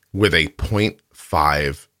 with a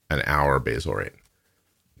 0.5 an hour basal rate.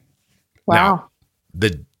 Wow. Now,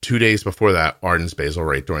 the 2 days before that, Arden's basal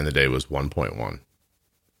rate during the day was 1.1.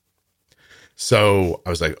 So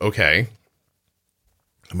I was like, okay,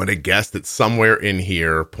 I'm going to guess that somewhere in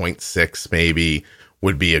here, 0.6 maybe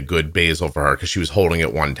would be a good basal for her because she was holding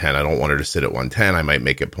at 110. I don't want her to sit at 110. I might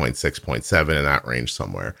make it 0.6, 0.7 in that range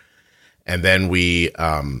somewhere. And then we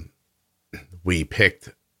picked,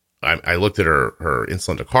 I looked at her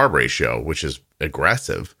insulin to carb ratio, which is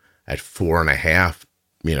aggressive at 4.5,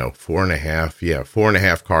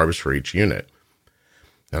 4.5 carbs for each unit.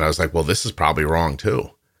 And I was like, well, this is probably wrong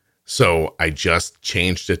too. So I just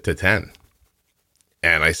changed it to 10.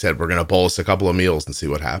 And I said, we're going to bolus a couple of meals and see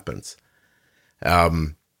what happens.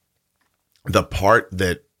 The part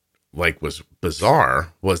that was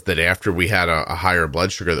bizarre was that after we had a higher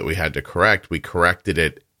blood sugar that we had to correct, we corrected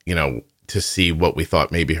it, to see what we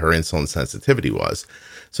thought maybe her insulin sensitivity was.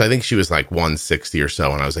 So I think she was like 160 or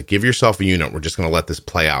so. And I was like, give yourself a unit. We're just going to let this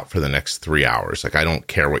play out for the next 3 hours. Like, I don't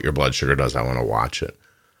care what your blood sugar does. I want to watch it.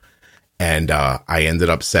 And I ended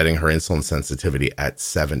up setting her insulin sensitivity at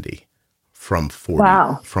 70 from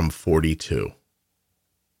 42.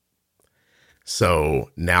 So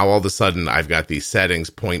now all of a sudden I've got these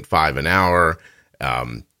settings, 0.5 an hour,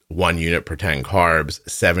 1 unit per 10 carbs,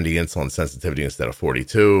 70 insulin sensitivity instead of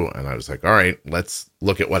 42. And I was like, all right, let's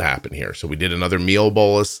look at what happened here. So we did another meal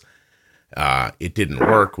bolus. It didn't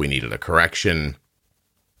work. We needed a correction.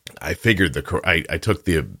 I figured I took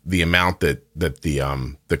the amount that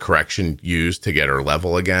the correction used to get her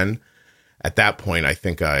level again. At that point, I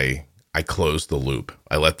think I closed the loop.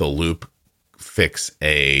 I let the loop fix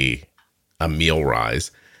a meal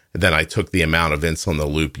rise. Then I took the amount of insulin the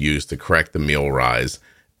loop used to correct the meal rise,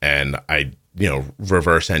 and I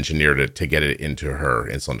reverse engineered it to get it into her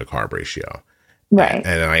insulin to carb ratio. Right.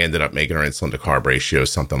 And I ended up making her insulin to carb ratio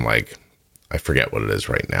something like, I forget what it is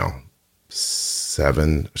right now, 6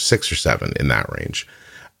 or 7 in that range.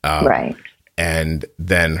 Right. And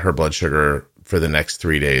then her blood sugar for the next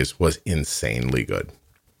 3 days was insanely good.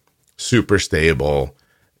 Super stable,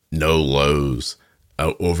 no lows,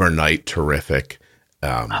 overnight terrific.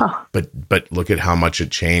 But look at how much it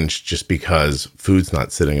changed just because food's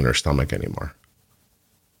not sitting in her stomach anymore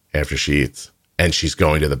after she eats. And she's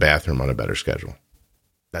going to the bathroom on a better schedule.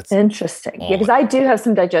 That's interesting. Yeah, because I do have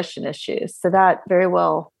some digestion issues. So that very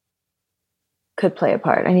well could play a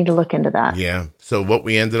part. I need to look into that. Yeah. So what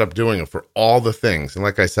we ended up doing for all the things, and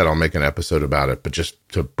like I said, I'll make an episode about it, but just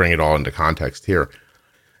to bring it all into context here,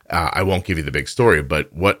 I won't give you the big story,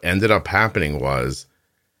 but what ended up happening is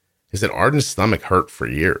that Arden's stomach hurt for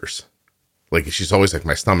years. Like, she's always like,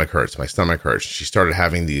 my stomach hurts. She started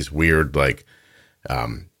having these weird, I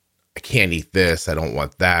can't eat this. I don't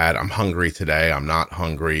want that. I'm hungry today. I'm not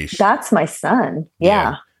hungry. That's my son.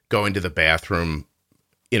 Yeah. Going to the bathroom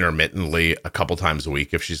intermittently a couple times a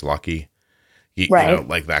week if she's lucky. Right.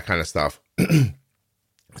 Like that kind of stuff.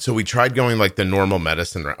 So we tried going like the normal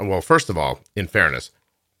medicine. Well, first of all, in fairness,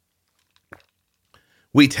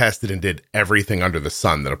 we tested and did everything under the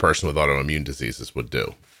sun that a person with autoimmune diseases would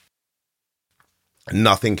do.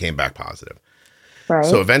 Nothing came back positive. Right.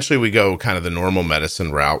 So eventually we go kind of the normal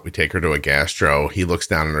medicine route. We take her to a gastro. He looks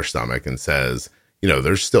down in her stomach and says,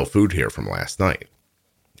 there's still food here from last night.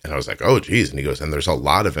 And I was like, oh, geez. And he goes, and there's a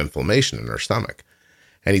lot of inflammation in her stomach.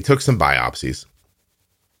 And he took some biopsies.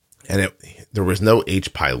 And there was no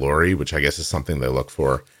H. pylori, which I guess is something they look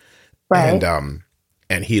for. Right.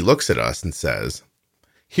 And he looks at us and says,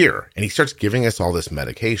 here. And he starts giving us all this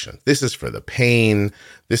medication. This is for the pain.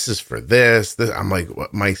 This is for this. I'm like,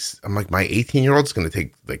 what? My 18-year-old's going to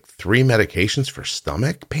take like 3 medications for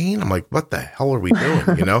stomach pain. I'm like, what the hell are we doing?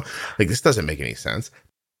 Like, this doesn't make any sense.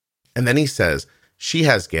 And then he says, she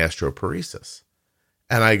has gastroparesis.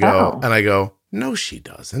 And I go, no, she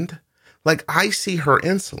doesn't. Like, I see her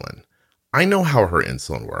insulin. I know how her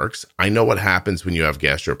insulin works. I know what happens when you have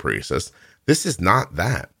gastroparesis. This is not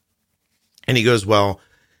that. And he goes, well,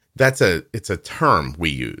 it's a term we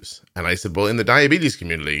use. And I said, well, in the diabetes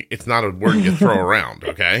community, it's not a word you throw around.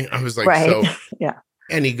 Okay. I was like, right. So, yeah.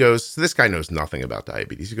 And he goes, so this guy knows nothing about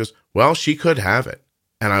diabetes. He goes, well, she could have it.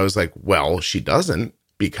 And I was like, well, she doesn't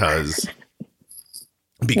because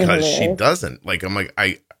she doesn't. Like, I'm like,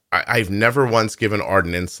 I've never once given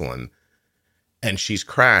Arden insulin and she's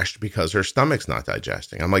crashed because her stomach's not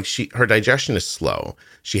digesting. I'm like, her digestion is slow.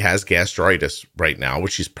 She has gastritis right now,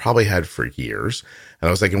 which she's probably had for years. And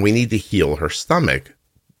I was like, and we need to heal her stomach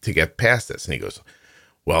to get past this. And he goes,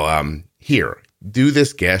 well, here, do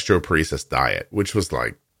this gastroparesis diet, which was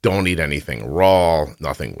like, don't eat anything raw,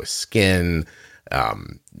 nothing with skin,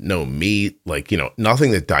 no meat, like, nothing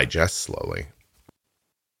that digests slowly.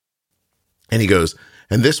 And he goes,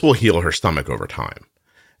 and this will heal her stomach over time.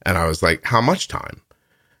 And I was like, how much time?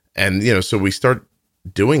 And, so we start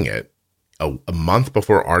doing it a month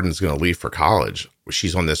before Arden's going to leave for college.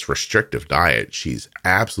 She's on this restrictive diet. She's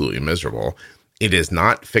absolutely miserable. It is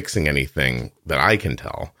not fixing anything that I can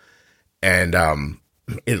tell. And,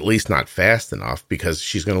 at least not fast enough because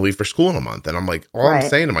she's going to leave for school in a month. And I'm like, all I'm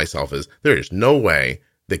saying to myself is there is no way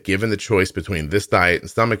that given the choice between this diet and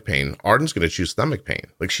stomach pain, Arden's going to choose stomach pain.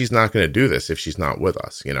 Like she's not going to do this if she's not with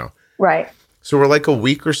us, Right. So we're like a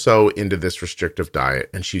week or so into this restrictive diet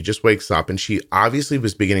and she just wakes up and she obviously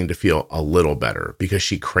was beginning to feel a little better because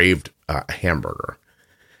she craved a hamburger.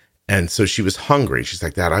 And so she was hungry. She's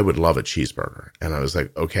like, Dad, I would love a cheeseburger. And I was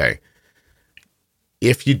like, okay,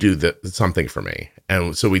 if you do something for me.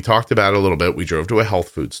 And so we talked about it a little bit. We drove to a health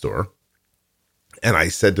food store and I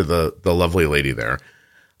said to the lovely lady there,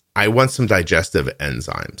 I want some digestive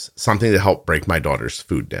enzymes, something to help break my daughter's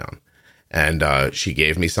food down. And she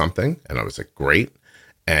gave me something and I was like, great.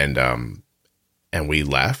 And we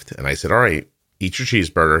left and I said, all right, eat your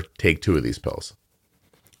cheeseburger, take 2 of these pills.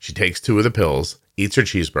 She takes 2 of the pills, eats her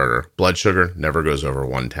cheeseburger, blood sugar never goes over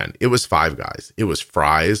 110. It was Five Guys. It was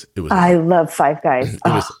fries. I love Five Guys.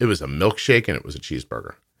 It was a milkshake and it was a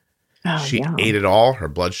cheeseburger. Oh, she ate it all. Her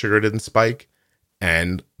blood sugar didn't spike.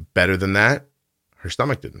 And better than that, her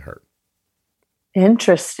stomach didn't hurt.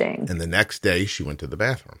 Interesting. And the next day she went to the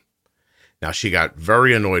bathroom. Now she got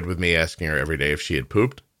very annoyed with me asking her every day if she had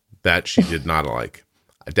pooped. That she did not like.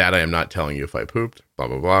 Dad, I am not telling you if I pooped, blah,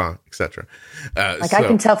 blah, blah, etc. I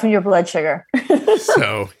can tell from your blood sugar.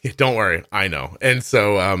 So don't worry. I know. And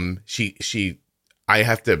so I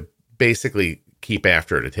have to basically keep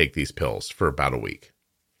after her to take these pills for about a week.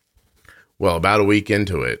 Well, about a week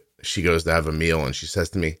into it, she goes to have a meal and she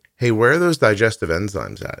says to me, hey, where are those digestive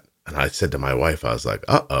enzymes at? And I said to my wife, I was like,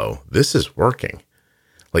 uh-oh, this is working.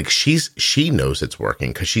 Like she knows it's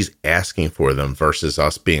working because she's asking for them versus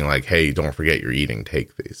us being like, hey, don't forget you're eating,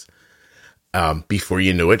 take these. Before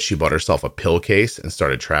you knew it, she bought herself a pill case and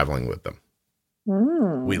started traveling with them.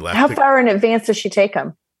 We left. How far in advance does she take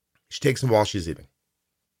them? She takes them while she's eating.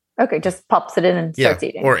 Okay, just pops it in and starts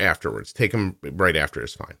eating. Or afterwards. Take them right after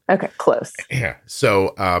is fine. Okay, close. Yeah.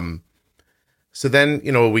 So then,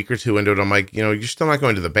 a week or two into it, I'm like, you're still not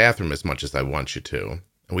going to the bathroom as much as I want you to.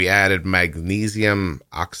 We added magnesium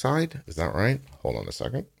oxide. Is that right? Hold on a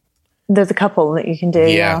second. There's a couple that you can do.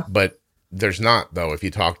 Yeah, but there's not, though, if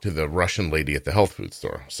you talk to the Russian lady at the health food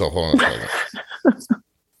store. So hold on a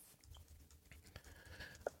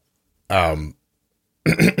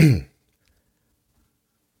second.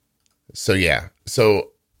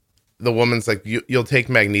 So the woman's like, you'll take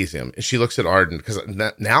magnesium. And she looks at Arden because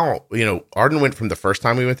now, Arden went from the first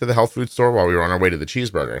time we went to the health food store while we were on our way to the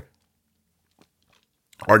cheeseburger.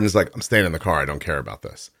 Arden's like, I'm staying in the car. I don't care about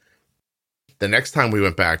this. The next time we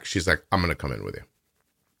went back, she's like, I'm going to come in with you.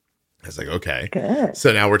 I was like, okay. Good.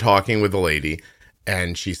 So now we're talking with the lady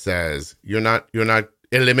and she says, you're not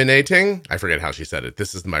eliminating. I forget how she said it.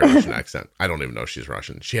 This is my Russian accent. I don't even know if she's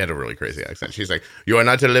Russian. She had a really crazy accent. She's like, you are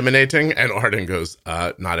not eliminating. And Arden goes,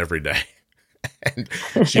 not every day. And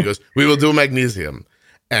she goes, we will do magnesium.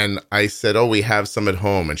 And I said, oh, we have some at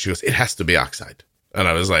home. And she goes, it has to be oxide. And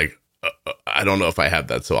I was like, I don't know if I have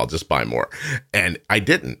that, so I'll just buy more. And I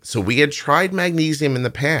didn't. So we had tried magnesium in the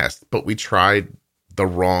past, but we tried the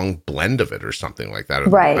wrong blend of it or something like that.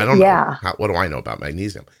 Right. I don't know. What do I know about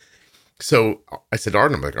magnesium? So I said to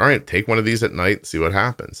Arden, I'm like, all right, take one of these at night, see what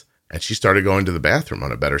happens. And she started going to the bathroom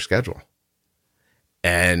on a better schedule.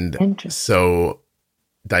 And so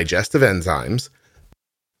digestive enzymes,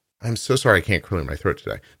 I'm so sorry I can't clear my throat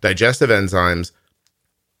today. Digestive enzymes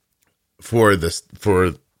for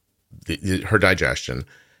her digestion,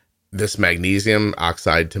 this magnesium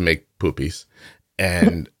oxide to make poopies,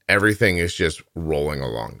 and everything is just rolling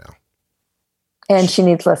along now. And she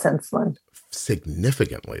needs less insulin.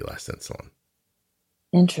 Significantly less insulin.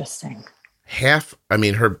 Interesting.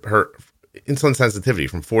 Her insulin sensitivity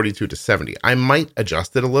from 42 to 70. I might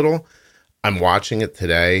adjust it a little. I'm watching it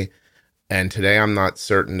today, and today I'm not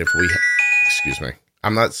certain if we, excuse me,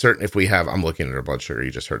 I'm not certain if we have, I'm looking at her blood sugar.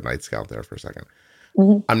 You just heard Night Scout there for a second.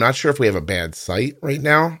 Mm-hmm. I'm not sure if we have a bad site right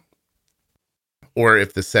now, or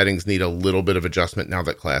if the settings need a little bit of adjustment now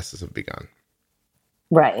that classes have begun.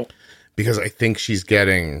 Right. Because I think she's got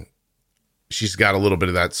a little bit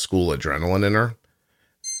of that school adrenaline in her.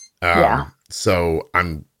 Yeah. So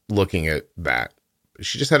I'm looking at that.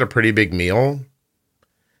 She just had a pretty big meal,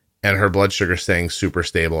 and her blood sugar staying super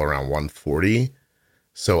stable around 140.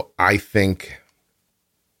 So I think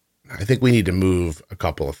we need to move a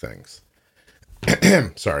couple of things.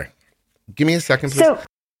 Sorry. Give me a second, please.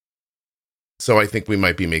 So I think we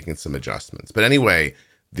might be making some adjustments. But anyway,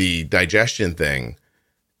 the digestion thing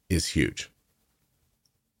is huge.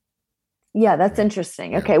 Yeah, that's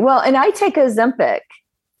interesting. Okay. Well, and I take Ozempic.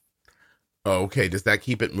 Oh, okay. Does that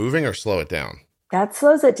keep it moving or slow it down? That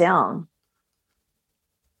slows it down.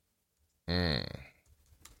 Mm.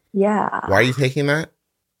 Yeah. Why are you taking that?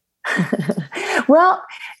 Well,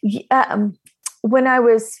 when I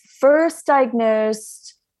was first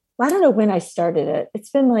diagnosed, I don't know when I started it. It's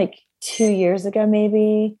been like 2 years ago,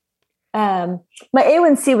 maybe. My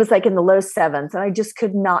A1C was like in the low 7s, and I just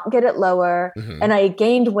could not get it lower. Mm-hmm. And I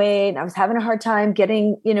gained weight, and I was having a hard time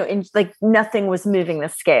getting, like nothing was moving the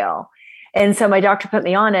scale. And so my doctor put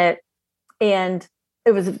me on it, and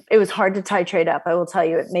it was hard to titrate up. I will tell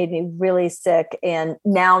you, it made me really sick. And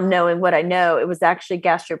now knowing what I know, it was actually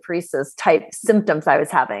gastroparesis type symptoms I was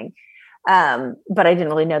having. But I didn't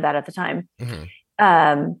really know that at the time.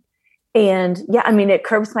 Mm-hmm. And yeah, I mean, it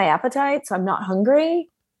curbs my appetite, so I'm not hungry.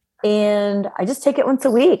 And I just take it once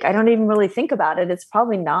a week. I don't even really think about it. It's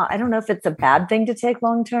probably not, I don't know if it's a bad thing to take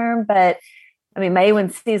long-term, but I mean, my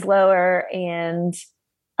A1C is lower and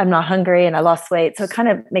I'm not hungry and I lost weight. So it kind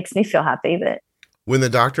of makes me feel happy. But when the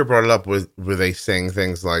doctor brought it up, were they saying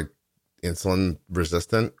things like insulin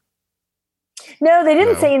resistant? No, they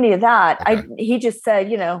didn't say any of that. Okay. He just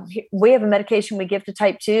said, we have a medication we give to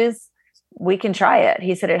type 2s. We can try it.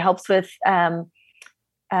 He said it helps with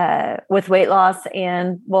weight loss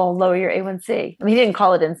and will lower your A1C. I mean, he didn't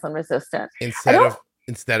call it insulin resistant.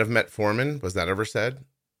 Instead of metformin, was that ever said?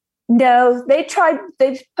 No, they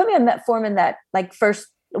put me on metformin that like first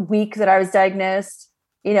week that I was diagnosed,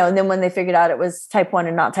 and then when they figured out it was type 1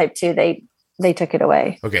 and not type 2, they took it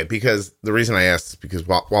away. Okay, because the reason I asked is because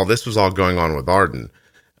while this was all going on with Arden,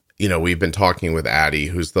 we've been talking with Addie,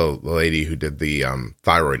 who's the lady who did the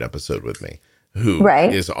thyroid episode with me, who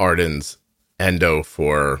is Arden's endo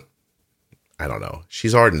for, I don't know.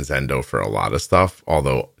 She's Arden's endo for a lot of stuff,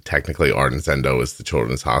 although technically Arden's endo is the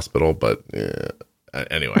Children's Hospital, but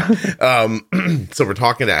anyway. So we're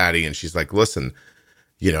talking to Addie and she's like, listen,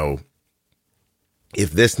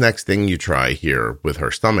 if this next thing you try here with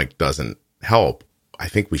her stomach doesn't help, I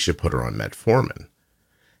think we should put her on metformin.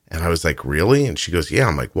 And I was like, really? And she goes, yeah.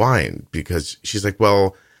 I'm like, why? And because she's like,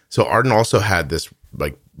 well, so Arden also had this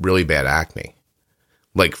like really bad acne,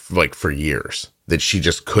 like for years, that she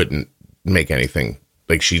just couldn't make anything,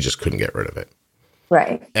 like she just couldn't get rid of it.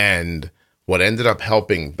 Right. And what ended up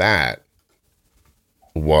helping that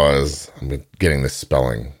was, I'm getting this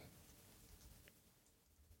spelling,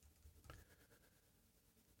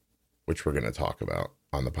 which we're going to talk about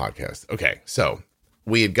on the podcast. Okay. So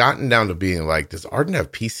we had gotten down to being like, does Arden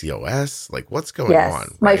have PCOS? Like, what's going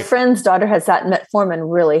on? Right? My friend's daughter has that, and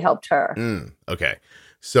metformin really helped her. Okay.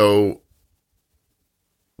 So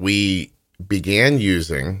we began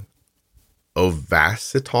using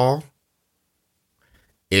Ovasitol.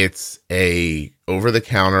 It's a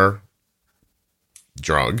over-the-counter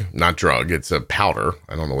drug, not drug. It's a powder.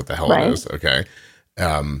 I don't know what the hell it is. Okay.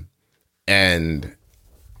 And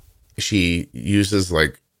she uses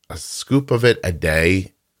like a scoop of it a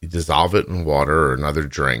day. You dissolve it in water or another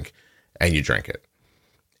drink, and you drink it.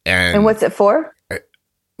 And what's it for?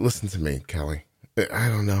 Listen to me, Kelly. I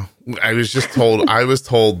don't know. I was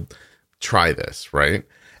told, try this, right?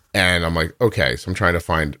 And I'm like, okay. So I'm trying to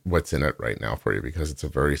find what's in it right now for you because it's a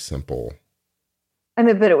very simple. I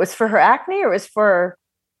mean, but it was for her acne, or it was for,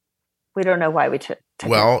 we don't know why we took it.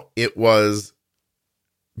 Well, it was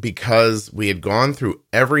because we had gone through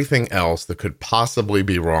everything else that could possibly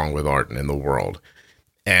be wrong with Arden in the world.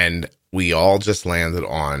 And we all just landed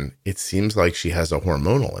on, it seems like she has a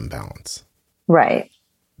hormonal imbalance. Right.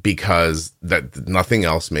 Because that nothing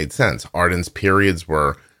else made sense. Arden's periods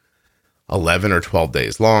were 11 or 12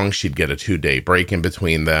 days long. She'd get a 2-day break in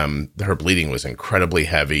between them. Her bleeding was incredibly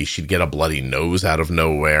heavy. She'd get a bloody nose out of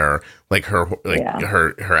nowhere.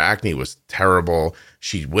 Her acne was terrible.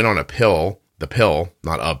 She went on the pill,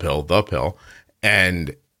 not a pill, the pill.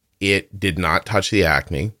 And it did not touch the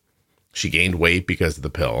acne. She gained weight because of the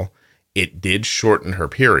pill. It did shorten her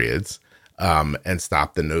periods and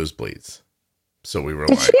stop the nosebleeds. So we were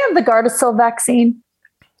Did she have the Gardasil vaccine?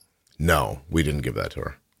 No, we didn't give that to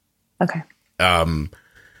her. Okay.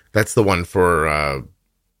 That's the one for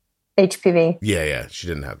HPV. Yeah. She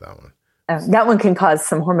didn't have that one. That one can cause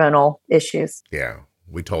some hormonal issues. Yeah.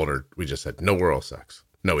 We told her, we just said, no oral sex.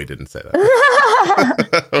 No, we didn't say that.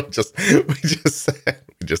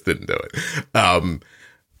 we just didn't do it.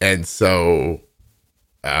 And so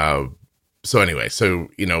anyway,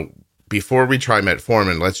 before we try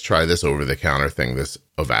metformin, let's try this over-the-counter thing, this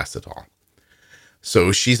Ovasitol.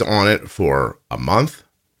 So she's on it for a month,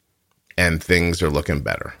 and things are looking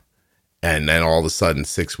better. And then all of a sudden,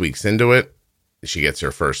 6 weeks into it, she gets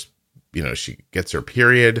her first, she gets her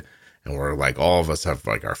period, and we're like, all of us have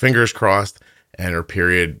like our fingers crossed, and her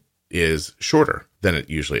period is shorter than it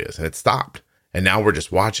usually is, and it stopped. And now we're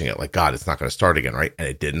just watching it like, God, it's not going to start again, right? And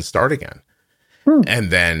it didn't start again.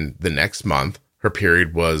 And then the next month, her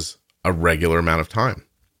period was a regular amount of time.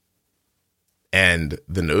 And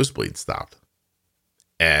the nosebleed stopped.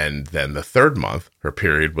 And then the third month, her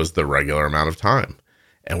period was the regular amount of time.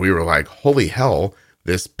 And we were like, holy hell,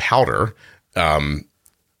 this powder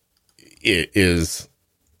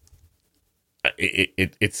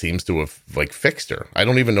it seems to have like fixed her. I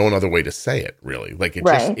don't even know another way to say it, really. Like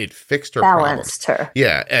it fixed her balanced problems. Her.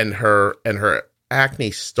 Yeah, and her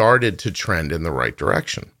acne started to trend in the right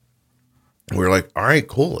direction. And we were like, all right,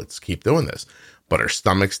 cool, let's keep doing this. But her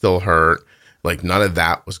stomach still hurt. Like none of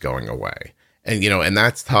that was going away. And and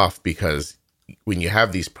that's tough because when you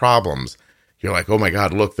have these problems, you're like, oh my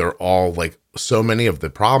God, look, they're all like, so many of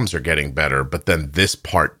the problems are getting better, but then this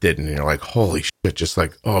part didn't. And you're like, holy shit, just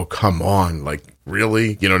like, oh, come on. Like,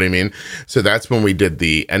 really? You know what I mean? So that's when we did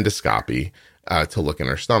the endoscopy to look in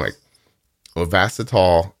her stomach.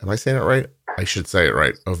 Ovasitol, am I saying it right? I should say it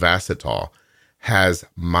right. Ovasitol has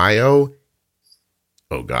inositol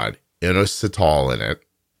in it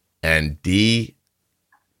and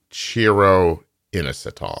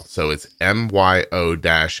D-chiroinositol. So it's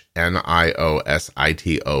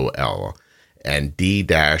MYO-NIOSITOL and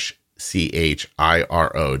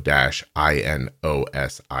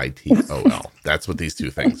D-CHIRO-INOSITOL. That's what these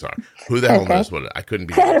two things are. Who the hell knows what I couldn't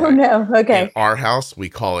be. I don't know. Okay. In our house, we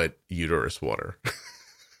call it uterus water.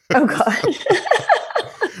 Oh, God.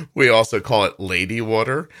 We also call it lady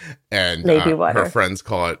water. And lady water. Her friends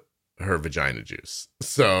call it her vagina juice.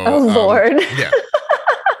 So, oh, Lord. Yeah.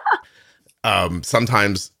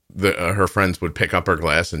 Sometimes her friends would pick up her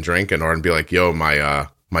glass and drink and be like, yo, my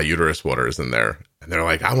uterus water is in there. And they're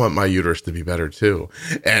like, I want my uterus to be better too.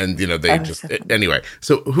 And, anyway,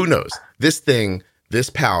 so who knows? This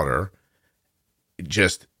powder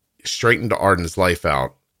just straightened Arden's life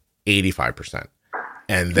out 85%.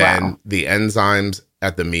 And then the enzymes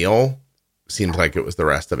at the meal seemed like it was the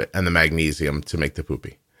rest of it, and the magnesium to make the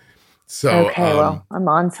poopy. So, okay, well, I'm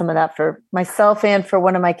on some of that for myself and for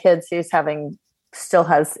one of my kids who's still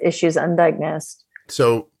has issues undiagnosed.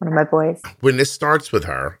 So one of my boys. When this starts with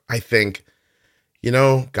her, I think,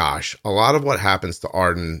 a lot of what happens to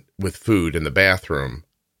Arden with food in the bathroom,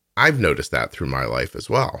 I've noticed that through my life as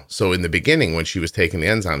well. So in the beginning, when she was taking the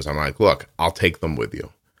enzymes, I'm like, look, I'll take them with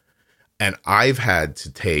you. And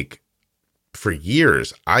for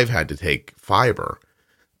years, I've had to take fiber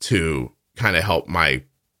to kind of help my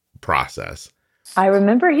process. I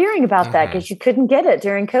remember hearing about that because you couldn't get it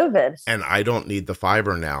during COVID. And I don't need the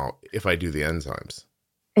fiber now if I do the enzymes.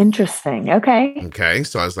 Interesting. Okay. Okay.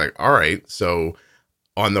 So I was like, all right. So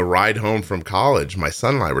on the ride home from college, my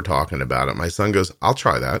son and I were talking about it. My son goes, I'll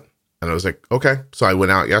try that. And I was like, okay. So I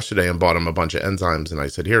went out yesterday and bought him a bunch of enzymes. And I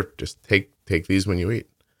said, here, just take these when you eat.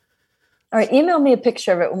 All right. Email me a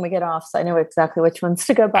picture of it when we get off so I know exactly which ones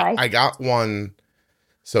to go buy. I got one.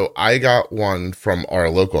 So I got one from our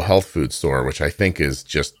local health food store, which I think is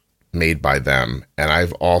just made by them. And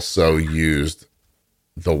I've also used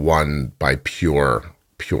the one by Pure.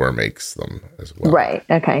 Pure makes them as well. Right.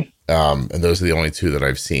 Okay. And those are the only two that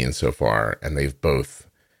I've seen so far. And they've both,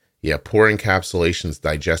 Pure Encapsulations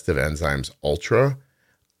Digestive Enzymes Ultra,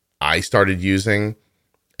 I started using.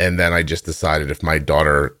 And then I just decided if my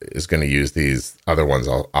daughter is going to use these other ones,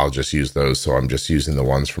 I'll just use those. So I'm just using the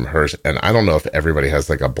ones from hers. And I don't know if everybody has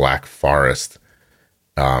like a Black Forest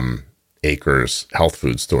Acres health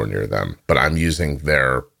food store near them, but I'm using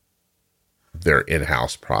their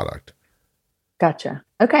in-house product. Gotcha.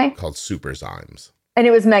 Okay. Called Superzymes. And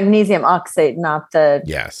it was magnesium oxate, not the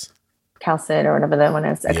Yes. calcite or whatever that one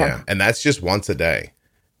is. Okay. Yeah. And that's just once a day.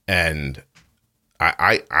 And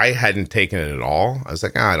I hadn't taken it at all. I was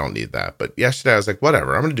like, I don't need that. But yesterday I was like,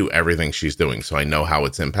 whatever. I'm going to do everything she's doing so I know how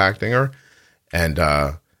it's impacting her. And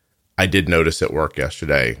I did notice at work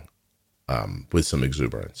yesterday with some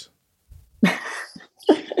exuberance.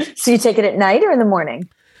 So you take it at night or in the morning?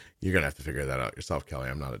 You're going to have to figure that out yourself, Kelly.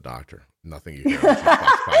 I'm not a doctor. Nothing you hear on this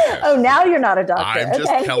podcast. Oh, now you're not a doctor. I'm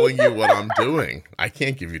just telling you what I'm doing. I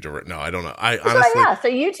can't give you direct. No, I don't know. I honestly. So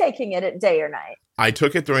you taking it at day or night? I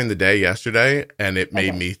took it during the day yesterday, and it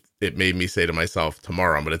made me say to myself,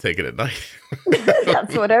 tomorrow I'm going to take it at night.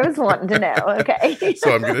 That's what I was wanting to know. Okay.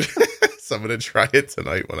 So I'm gonna try it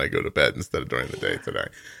tonight when I go to bed instead of during the day today.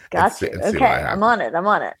 Gotcha. Okay, I'm on it.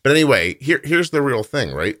 But anyway, here's the real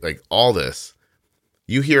thing, right? Like all this,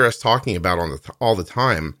 you hear us talking about all the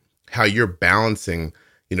time how you're balancing,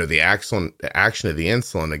 the action of the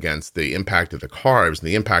insulin against the impact of the carbs, and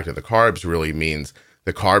the impact of the carbs really means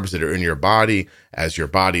the carbs that are in your body as your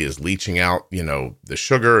body is leaching out, the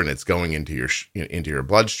sugar and it's going into your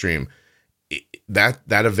bloodstream. That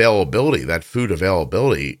availability, that food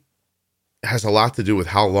availability, has a lot to do with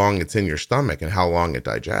how long it's in your stomach and how long it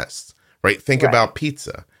digests, right? Think about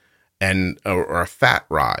pizza or a fat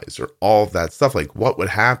rise or all of that stuff. Like what would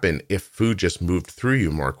happen if food just moved through you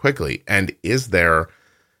more quickly? And is there,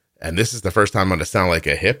 and this is the first time I'm going to sound like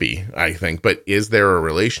a hippie, I think, but is there a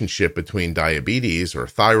relationship between diabetes or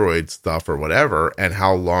thyroid stuff or whatever and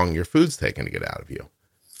how long your food's taken to get out of you?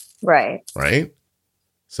 Right. Right?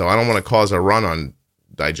 So I don't want to cause a run on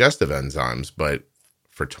digestive enzymes, but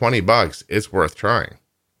for $20, it's worth trying.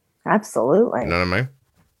 Absolutely. You know what I mean?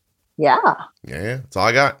 Yeah. Yeah. That's all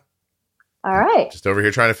I got. All right. Just over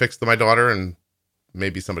here trying to fix my daughter, and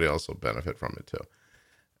maybe somebody else will benefit from it too.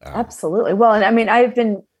 Absolutely. Well, and I mean, I've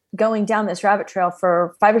been going down this rabbit trail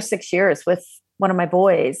for 5 or 6 years with one of my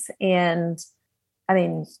boys. And I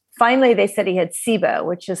mean, finally they said he had SIBO,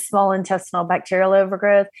 which is small intestinal bacterial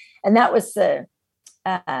overgrowth. And that was the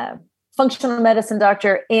functional medicine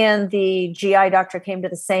doctor and the GI doctor came to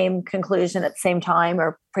the same conclusion at the same time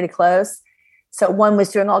or pretty close. So one was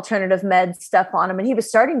doing alternative med stuff on him and he was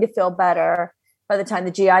starting to feel better by the time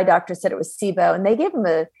the GI doctor said it was SIBO. And they gave him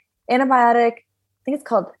an antibiotic, I think it's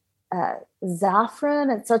called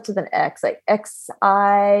Zafran. It starts with an X, like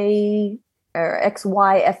XI or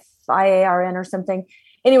XYFIARN or something.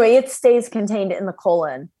 Anyway, it stays contained in the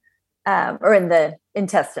colon or in the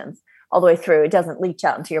intestines all the way through. It doesn't leach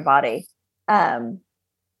out into your body. And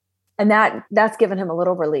that's given him a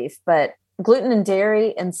little relief, but gluten and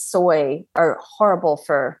dairy and soy are horrible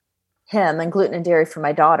for him and gluten and dairy for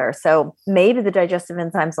my daughter. So maybe the digestive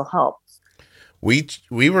enzymes will help. We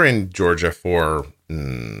were in Georgia for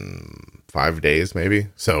 5 days, maybe.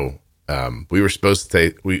 So we were supposed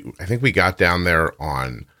to stay. I think we got down there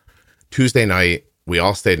on Tuesday night. We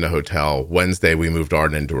all stayed in a hotel. Wednesday, we moved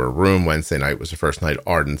Arden into her room. Wednesday night was the first night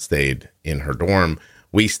Arden stayed in her dorm.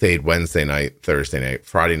 We stayed Wednesday night, Thursday night,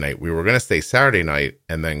 Friday night. We were going to stay Saturday night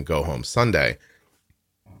and then go home Sunday.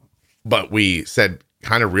 But we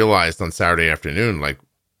kind of realized on Saturday afternoon, like,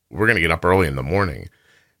 we're going to get up early in the morning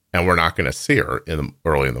and we're not going to see her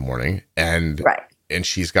early in the morning. And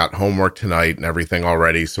she's got homework tonight and everything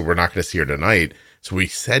already. So we're not going to see her tonight. So we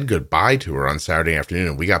said goodbye to her on Saturday afternoon.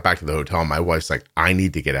 And we got back to the hotel. And my wife's like, I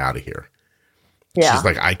need to get out of here. Yeah. She's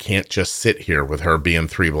like, I can't just sit here with her being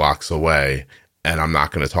 3 blocks away. And I'm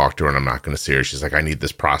not going to talk to her and I'm not going to see her. She's like, I need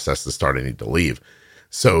this process to start. I need to leave.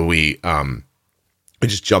 So we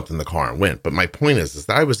just jumped in the car and went. But my point is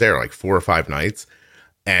that I was there like 4 or 5 nights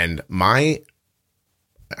and I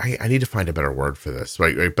need to find a better word for this,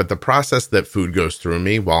 right? But the process that food goes through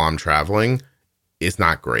me while I'm traveling is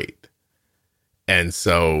not great. And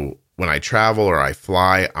so when I travel or I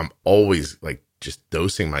fly, I'm always like just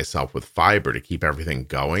dosing myself with fiber to keep everything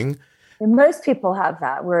going. And most people have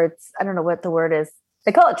that where it's, I don't know what the word is.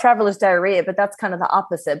 They call it traveler's diarrhea, but that's kind of the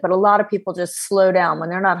opposite. But a lot of people just slow down when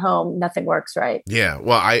they're not home. Nothing works right. Yeah.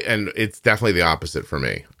 Well, and it's definitely the opposite for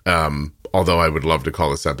me. Although I would love to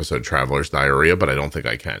call this episode Traveler's Diarrhea, but I don't think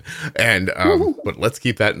I can. And, but let's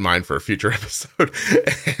keep that in mind for a future episode.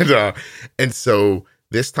 And so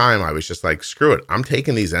this time I was just like, screw it. I'm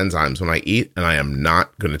taking these enzymes when I eat and I am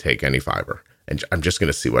not going to take any fiber and I'm just going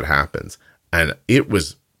to see what happens. And it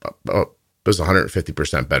was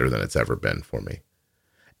 150% better than it's ever been for me.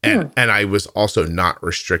 And I was also not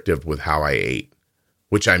restrictive with how I ate,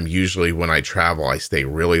 which I'm usually when I travel, I stay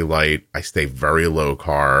really light. I stay very low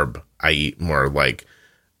carb. I eat more like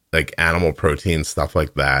animal protein, stuff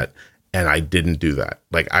like that. And I didn't do that.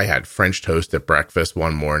 Like I had French toast at breakfast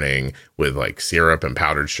one morning with like syrup and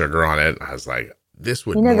powdered sugar on it. I was like, this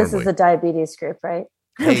would this is a diabetes group, right?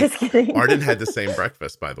 I'm Hey, just kidding. Arden had the same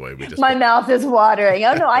breakfast, by the way. My mouth is watering.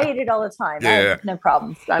 Oh no, I eat it all the time. I Yeah. have no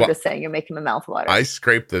problems. I'm Well, just saying you're making my mouth water. I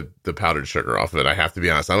scraped the powdered sugar off of it. I have to be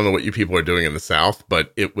honest. I don't know what you people are doing in the South,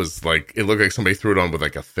 but it was like, it looked like somebody threw it on with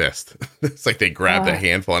like a fist. It's like they grabbed a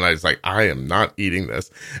handful and I was like, I am not eating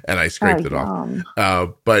this. And I scraped it off.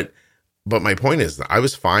 But my point is that I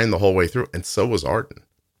was fine the whole way through, and so was Arden.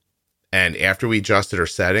 And after we adjusted her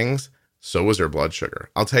settings, so was her blood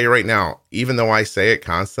sugar. I'll tell you right now, even though I say it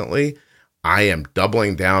constantly, I am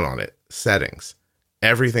doubling down on it. Settings.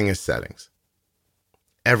 Everything is settings.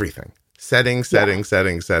 Everything. Settings.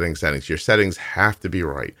 Your settings have to be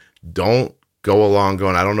right. Don't go along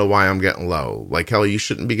going, I don't know why I'm getting low. Like, Kelly, you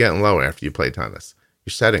shouldn't be getting low after you play tennis.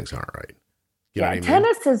 Your settings aren't right. You know what I mean?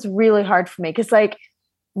 Tennis is really hard for me because, like,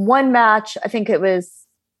 one match, I think it was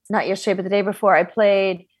not yesterday, but the day before, I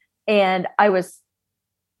played and I was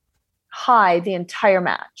high the entire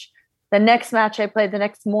match. The next match I played the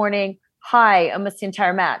next morning, high almost the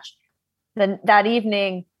entire match. Then that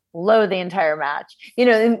evening, low the entire match. You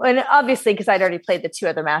know, and obviously because I'd already played the 2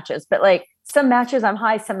 other matches, but like some matches I'm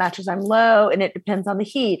high, some matches I'm low, and it depends on the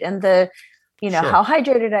heat and the, you know, how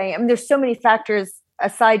hydrated I am. There's so many factors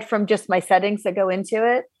aside from just my settings that go into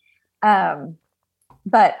it.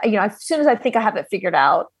 But you know, as soon as I think I have it figured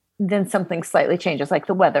out, then something slightly changes, like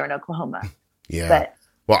the weather in Oklahoma. Yeah. But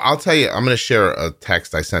well, I'll tell you, I'm going to share a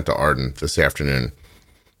text I sent to Arden this afternoon.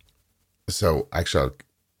 So actually,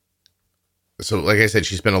 like I said,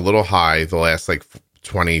 she's been a little high the last like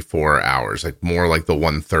 24 hours, like more like the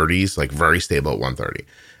 130s, like very stable at 130.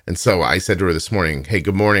 And so I said to her this morning, hey,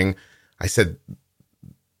 good morning. I said,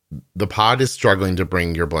 the pod is struggling to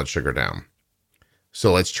bring your blood sugar down.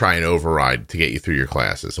 So let's try an override to get you through your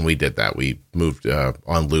classes. And we did that. We moved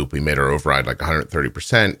on loop. We made our override like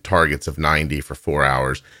 130%, targets of 90 for 4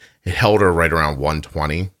 hours. It held her right around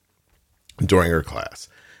 120 during her class.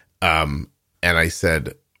 And I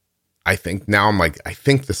said, I think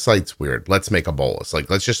the site's weird. Let's make a bolus. Like,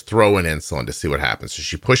 let's just throw in insulin to see what happens. So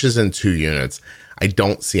she pushes in 2 units. I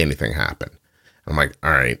don't see anything happen. I'm like,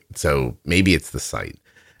 all right, so maybe it's the site.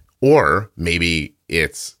 Or maybe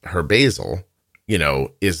it's her basal, you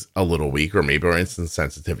know, is a little weak, or maybe our insulin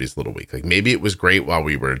sensitivity is a little weak. Like maybe it was great while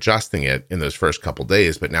we were adjusting it in those first couple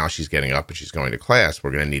days, but now she's getting up and she's going to class.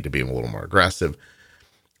 We're going to need to be a little more aggressive.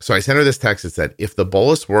 So I sent her this text that said, if the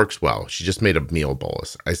bolus works well, she just made a meal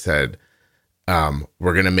bolus. I said,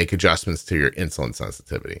 we're going to make adjustments to your insulin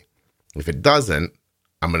sensitivity. If it doesn't,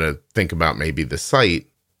 I'm going to think about maybe the site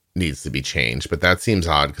needs to be changed, but that seems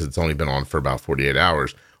odd because it's only been on for about 48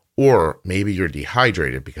 hours. Or maybe you're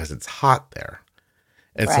dehydrated because it's hot there.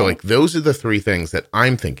 And so like those are the 3 things that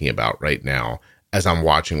I'm thinking about right now as I'm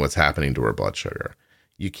watching what's happening to her blood sugar.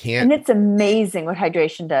 You can't. And it's amazing what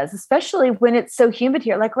hydration does, especially when it's so humid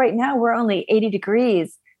here. Like right now, we're only 80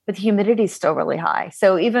 degrees, but the humidity is still really high.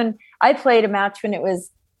 So even I played a match when it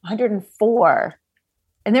was 104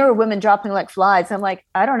 and there were women dropping like flies. I'm like,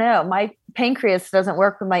 I don't know. My pancreas doesn't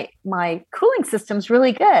work when my cooling system's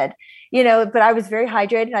really good, you know, but I was very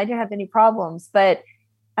hydrated. I didn't have any problems, but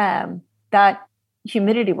that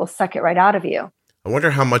humidity will suck it right out of you. I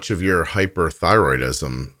wonder how much of your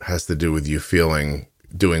hyperthyroidism has to do with you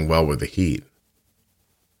doing well with the heat,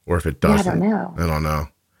 or if it doesn't. Yeah, I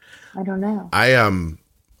don't know.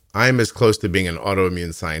 I'm as close to being an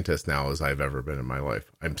autoimmune scientist now as I've ever been in my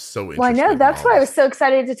life. I'm so interested. Well, I know. That's why I was so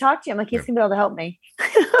excited to talk to you. I'm like, he's going to be able to help me.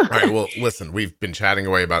 All right. Well, listen, we've been chatting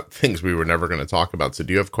away about things we were never going to talk about. So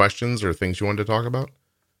do you have questions or things you wanted to talk about?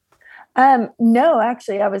 No,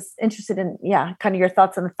 actually, I was interested in, kind of your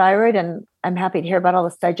thoughts on the thyroid, and I'm happy to hear about all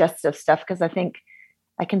this digestive stuff because I think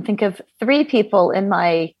I can think of 3 people in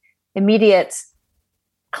my immediate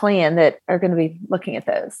clan that are going to be looking at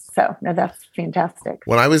those. So no, that's fantastic.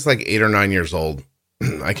 When I was like 8 or 9 years old,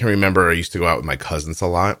 I can remember I used to go out with my cousins a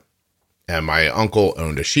lot. And my uncle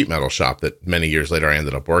owned a sheet metal shop that many years later I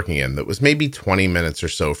ended up working in that was maybe 20 minutes or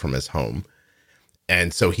so from his home.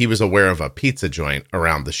 And so he was aware of a pizza joint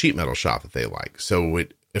around the sheet metal shop that they like. So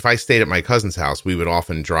if I stayed at my cousin's house, we would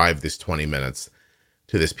often drive this 20 minutes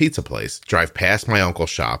to this pizza place, drive past my uncle's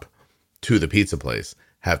shop to the pizza place,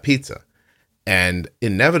 have pizza. And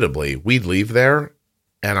inevitably, we'd leave there,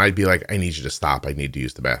 and I'd be like, I need you to stop. I need to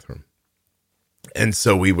use the bathroom. And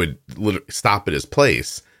so we would stop at his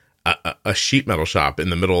place, a sheet metal shop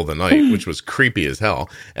in the middle of the night, which was creepy as hell.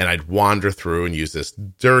 And I'd wander through and use this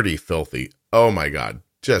dirty, filthy, oh my God,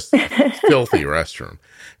 just filthy restroom.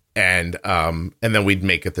 And then we'd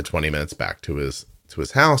make it the 20 minutes back to his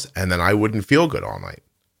house, and then I wouldn't feel good all night.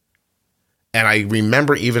 And I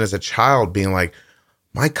remember even as a child being like,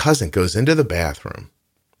 my cousin goes into the bathroom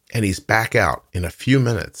and he's back out in a few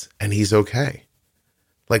minutes and he's okay.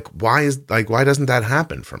 Like, why doesn't that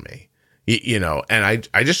happen for me? You know, and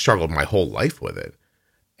I just struggled my whole life with it.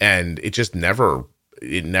 And it just never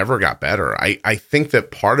got better. I think that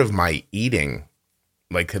part of my eating,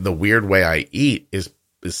 like the weird way I eat is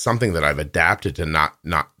something that I've adapted to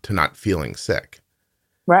not feeling sick.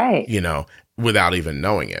 Right. You know, without even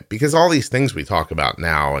knowing it. Because all these things we talk about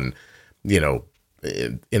now and, you know,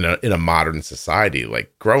 in a modern society,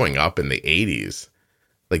 like growing up in the 80s,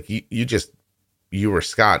 like you were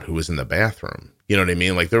Scott who was in the bathroom. You know what I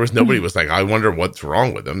mean? Like there was nobody was like, I wonder what's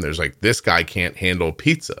wrong with him. There's like, this guy can't handle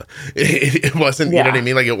pizza. It wasn't, you know what I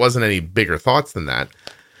mean? Like it wasn't any bigger thoughts than that.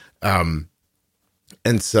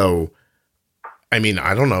 And so, I mean,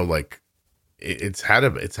 I don't know, like it's had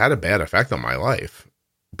a bad effect on my life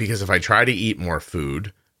because if I try to eat more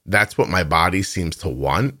food, that's what my body seems to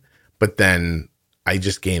want. But then I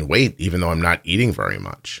just gain weight, even though I'm not eating very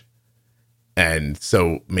much. And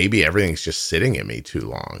so maybe everything's just sitting in me too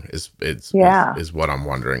long is what I'm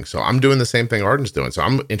wondering. So I'm doing the same thing Arden's doing. So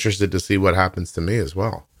I'm interested to see what happens to me as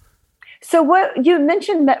well. So what you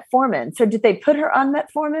mentioned metformin. So did they put her on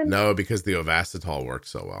metformin? No, because the Ovasitol worked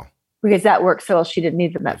so well. Because that worked so well, she didn't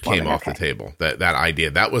need the metformin. It came off the table. That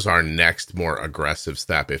idea. That was our next more aggressive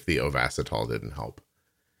step if the Ovasitol didn't help.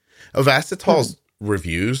 Ovasitol's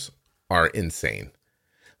reviews are insane.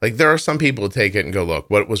 Like there are some people who take it and go, look,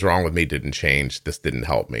 what was wrong with me didn't change. This didn't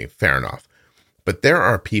help me. Fair enough. But there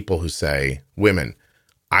are people who say, women,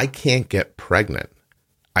 I can't get pregnant.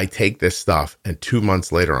 I take this stuff and 2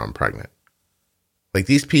 months later I'm pregnant. Like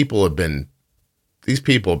these people have been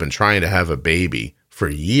trying to have a baby for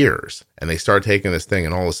years and they start taking this thing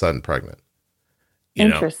and all of a sudden pregnant.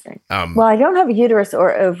 Interesting. Well, I don't have a uterus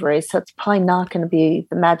or ovaries, so it's probably not going to be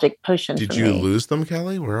the magic potion. Did you lose them,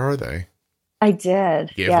 Kelly? Where are they? I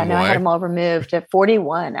did. I had them all removed at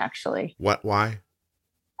 41, actually. What? Why?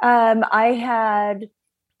 I had,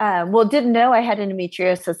 didn't know I had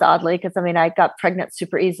endometriosis, oddly, because I got pregnant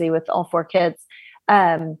super easy with all 4 kids,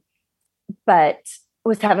 but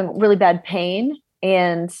was having really bad pain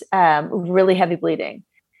and really heavy bleeding.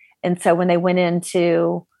 And so when they went in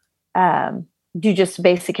to do just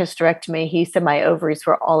basic hysterectomy, he said my ovaries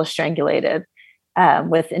were all strangulated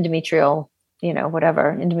with endometriosis.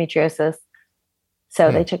 So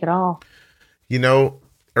they took it all. You know,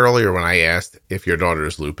 earlier when I asked if your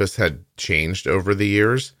daughter's lupus had changed over the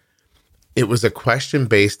years, it was a question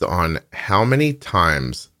based on how many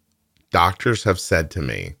times doctors have said to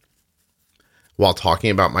me while talking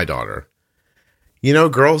about my daughter, you know,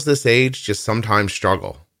 girls this age just sometimes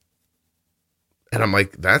struggle. And I'm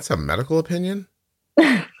like, that's a medical opinion?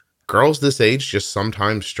 Girls this age just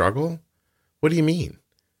sometimes struggle? What do you mean?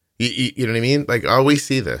 You know what I mean? Like, oh, we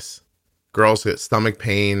see this. Girls get stomach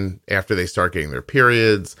pain after they start getting their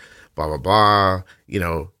periods, blah, blah, blah. You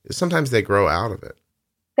know, sometimes they grow out of it.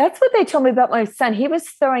 That's what they told me about my son. He was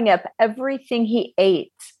throwing up everything he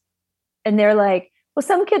ate. And they're like, well,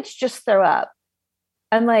 some kids just throw up.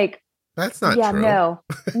 I'm like, that's not true.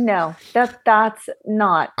 No, that's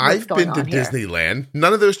not. I've been to Disneyland.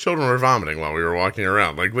 None of those children were vomiting while we were walking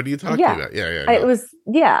around. Like, what are you talking about? Yeah. It was,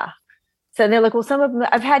 So they're like, well, some of them,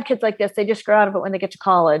 I've had kids like this. They just grow out of it when they get to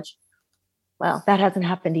college. Well, that hasn't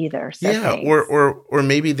happened either. So or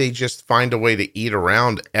maybe they just find a way to eat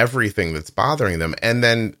around everything that's bothering them. And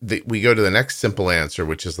then we go to the next simple answer,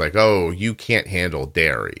 which is like, oh, you can't handle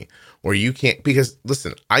dairy. Or you can't, because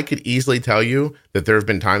listen, I could easily tell you that there have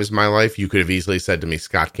been times in my life you could have easily said to me,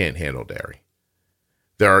 Scott can't handle dairy.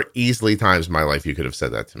 There are easily times in my life you could have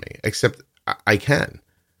said that to me, except I can.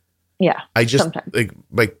 Yeah. I just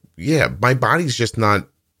my body's just not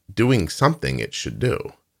doing something it should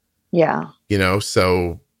do. Yeah. You know,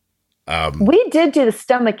 so. We did do the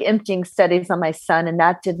stomach emptying studies on my son, and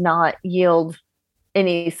that did not yield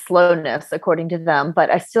any slowness, according to them. But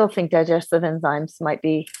I still think digestive enzymes might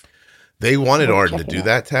be. They wanted Arden to do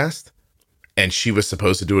that test, and she was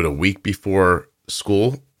supposed to do it a week before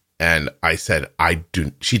school. And I said,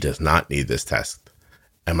 she does not need this test.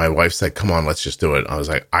 And my wife said, come on, let's just do it. I was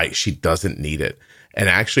like, she doesn't need it. And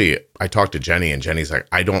actually, I talked to Jenny, and Jenny's like,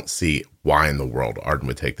 I don't see why in the world Arden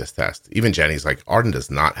would take this test. Even Jenny's like, Arden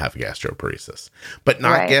does not have gastroparesis, but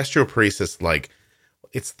not gastroparesis like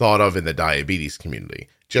it's thought of in the diabetes community.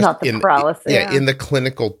 Just not the paralysis. In the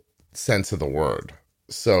clinical sense of the word.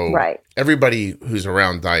 So everybody who's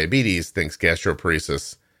around diabetes thinks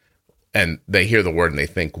gastroparesis, and they hear the word and they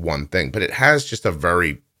think one thing, but it has just a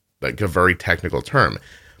very technical term.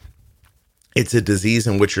 It's a disease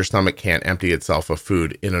in which your stomach can't empty itself of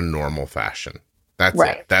food in a normal fashion. That's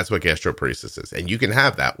it. That's what gastroparesis is. And you can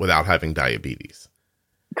have that without having diabetes.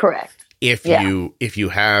 Correct. If you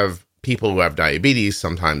have people who have diabetes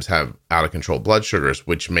sometimes have out of control blood sugars,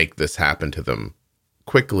 which make this happen to them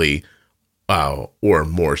quickly or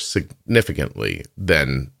more significantly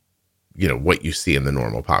than, what you see in the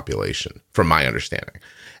normal population, from my understanding.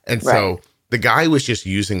 And so the guy was just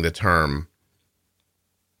using the term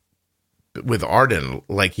with Arden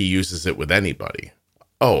like he uses it with anybody.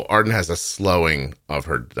 Oh, Arden has a slowing of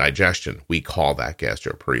her digestion. We call that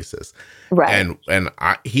gastroparesis. Right. And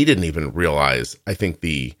he didn't even realize, I think,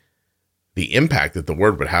 the impact that the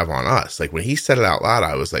word would have on us. Like when he said it out loud,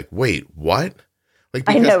 I was like, wait, what? Like,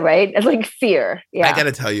 I know, right? It's like fear. Yeah. I got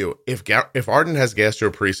to tell you, if Arden has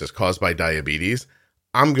gastroparesis caused by diabetes,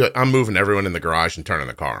 I'm good. I'm moving everyone in the garage and turning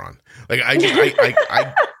the car on. Like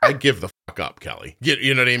I give the fuck up, Kelly.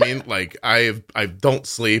 You know what I mean? Like I don't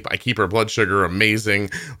sleep. I keep her blood sugar amazing,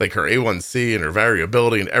 like her A1C and her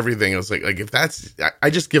variability and everything. It was like if that's, I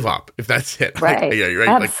just give up if that's it. Right. Like, yeah, you're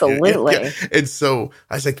right. Absolutely. Like, yeah. And so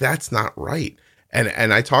I was like, that's not right.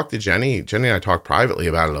 And I talked to Jenny. Jenny and I talked privately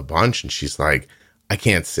about it a bunch, and she's like, I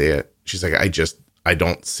can't see it. She's like, I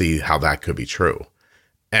don't see how that could be true.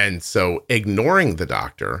 And so ignoring the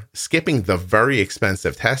doctor, skipping the very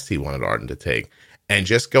expensive test he wanted Arden to take, and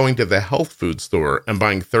just going to the health food store and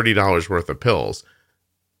buying $30 worth of pills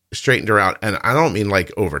straightened her out. And I don't mean like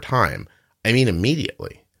over time. I mean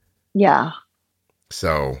immediately. Yeah.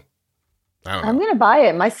 So I don't know. I'm going to buy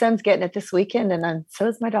it. My son's getting it this weekend, and so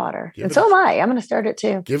is my daughter. And so am I. I'm going to start it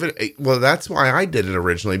too. Well, that's why I did it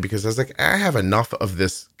originally, because I was like, I have enough of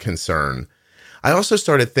this concern. I also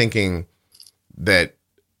started thinking that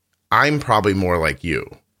I'm probably more like you.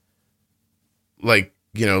 Like,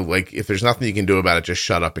 like if there's nothing you can do about it, just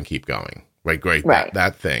shut up and keep going. Right.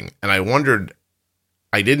 That thing. And I wondered,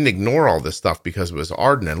 I didn't ignore all this stuff because it was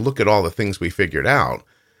Arden and look at all the things we figured out.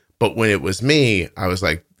 But when it was me, I was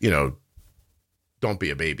like, don't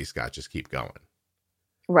be a baby, Scott, just keep going.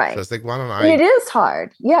 Right. So it's like, why don't I? It is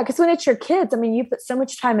hard. Yeah. Because when it's your kids, I mean, you put so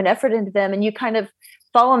much time and effort into them, and you kind of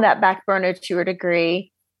fall on that back burner to a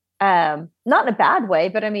degree. Not in a bad way,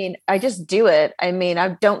 but I mean, I just do it. I mean, I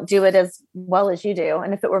don't do it as well as you do.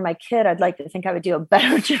 And if it were my kid, I'd like to think I would do a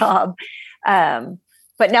better job.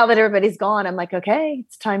 But now that everybody's gone, I'm like, okay,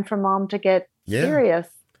 it's time for mom to get serious.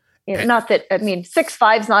 Not that, I mean,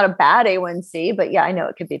 6.5 is not a bad A1C, but yeah, I know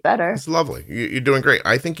it could be better. It's lovely. You're doing great.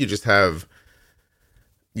 I think you just have,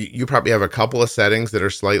 you probably have a couple of settings that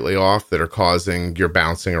are slightly off that are causing your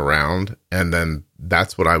bouncing around. And then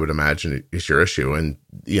that's what I would imagine is your issue. And,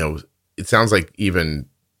 it sounds like even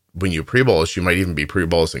when you pre-bolus, you might even be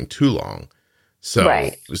pre-bolusing too long.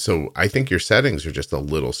 So, so I think your settings are just a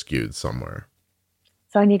little skewed somewhere.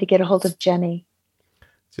 So I need to get a hold of Jenny.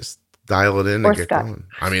 Just dial it in and get going.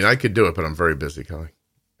 I mean, I could do it, but I'm very busy, Kelly.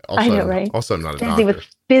 Also, I know, right? Also, I'm not a doctor.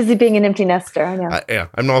 Busy being an empty nester. I know. Yeah,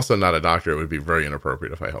 I'm also not a doctor. It would be very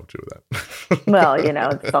inappropriate if I helped you with that. Well,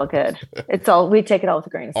 it's all good. We take it all with a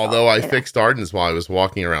grain of salt. Although I fixed Arden's while I was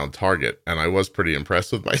walking around Target, and I was pretty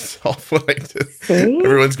impressed with myself when I did.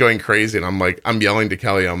 Everyone's going crazy, and I'm yelling to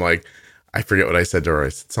Kelly. I'm like, I forget what I said to her. I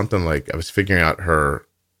said something like, I was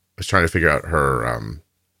trying to figure out her,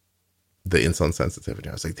 the insulin sensitivity.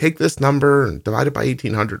 I was like, take this number and divide it by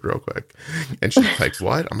 1800 real quick. And she's like,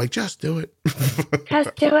 what? I'm like, just do it.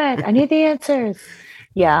 Just do it. I need the answers.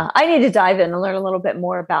 Yeah. I need to dive in and learn a little bit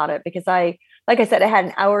more about it, because like I said, I had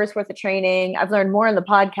an hour's worth of training. I've learned more in the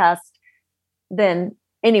podcast than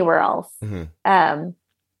anywhere else. Mm-hmm.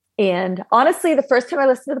 And honestly, the first time I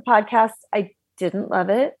listened to the podcast, I didn't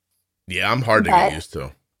love it. Yeah. I'm hard to get used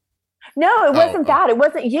to. No, it wasn't that. It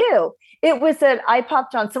wasn't you. It was that I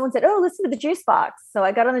popped on, someone said, oh, listen to the Juice Box. So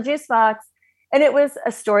I got on the Juice Box, and it was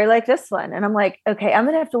a story like this one. And I'm like, okay, I'm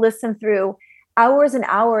going to have to listen through hours and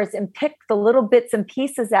hours and pick the little bits and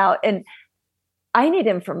pieces out. And I need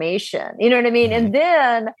information, you know what I mean? And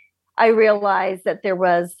then I realized that there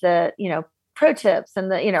was the, pro tips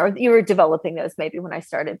and you were developing those maybe when I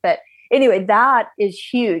started. But anyway, that is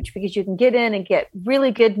huge, because you can get in and get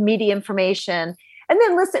really good meaty information, and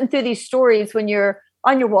then listen through these stories when you're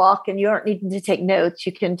on your walk and you aren't needing to take notes.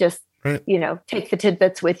 You can just, take the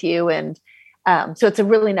tidbits with you. And so it's a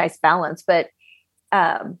really nice balance. But,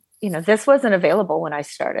 this wasn't available when I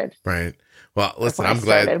started. Right. Well, listen, I'm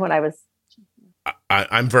glad when I was.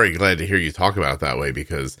 I'm very glad to hear you talk about it that way,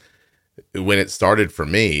 because when it started for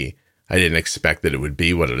me, I didn't expect that it would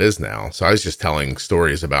be what it is now. So I was just telling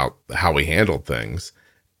stories about how we handled things.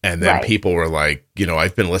 And then people were like,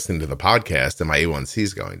 I've been listening to the podcast and my A1C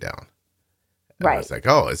is going down. And I was like,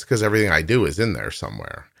 oh, it's because everything I do is in there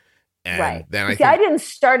somewhere. And then I didn't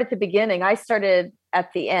start at the beginning. I started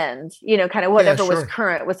at the end, kind of whatever was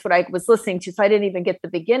current was what I was listening to. So I didn't even get the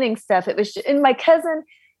beginning stuff. It was just, and my cousin,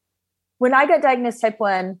 when I got diagnosed type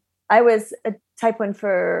 1, I was a type 1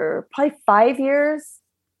 for probably 5 years,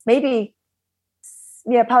 maybe,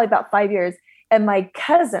 yeah, probably about 5 years. And my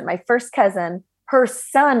first cousin, her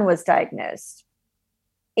son was diagnosed.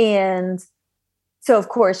 And so, of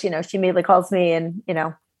course, she immediately calls me and,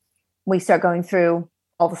 we start going through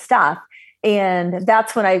all the stuff. And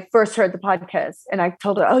that's when I first heard the podcast. And I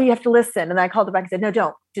told her, oh, you have to listen. And I called her back and said,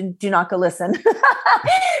 no, do not go listen.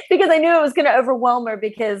 Because I knew it was going to overwhelm her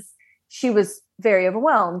because she was very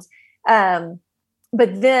overwhelmed.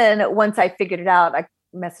 But then once I figured it out, I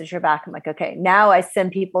messaged her back. I'm like, okay, now I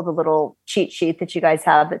send people the little cheat sheet that you guys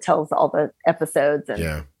have that tells all the episodes. And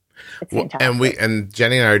yeah. It's fantastic. And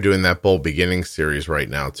Jenny and I are doing that Bold Beginnings series right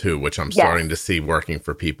now too, which I'm starting to see working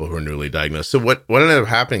for people who are newly diagnosed. So what ended up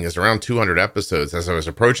happening is around 200 episodes, as I was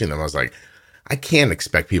approaching them, I was like, I can't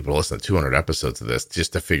expect people to listen to 200 episodes of this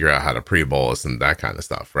just to figure out how to pre-bolus and that kind of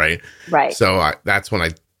stuff, right? Right. So that's when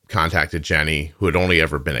I contacted Jenny, who had only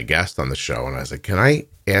ever been a guest on the show, and I was like, can I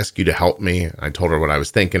ask you to help me? I told her what I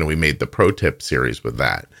was thinking, and we made the pro tip series with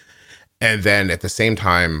that. And then at the same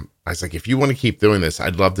time, I was like, if you want to keep doing this,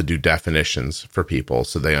 I'd love to do definitions for people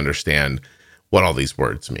so they understand what all these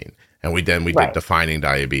words mean. And we did defining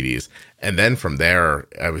diabetes. And then from there,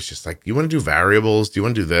 I was just like, do you want to do variables? Do you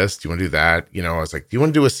want to do this? Do you want to do that? I was like, do you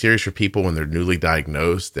want to do a series for people when they're newly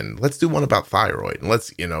diagnosed? And let's do one about thyroid. And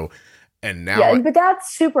let's, and now. Yeah, but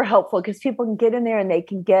that's super helpful because people can get in there and they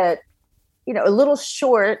can get, a little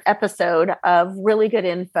short episode of really good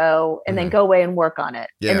info and then go away and work on it.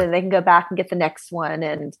 Yeah. And then they can go back and get the next one.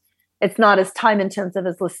 And it's not as time intensive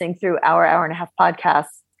as listening through hour and a half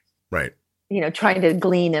podcasts. Right. Trying to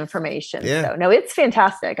glean information. Yeah. So no, it's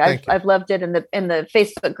fantastic. I've loved it in the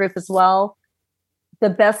Facebook group as well. The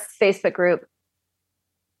best Facebook group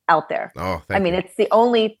out there. Oh, thank you. It's the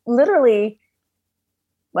only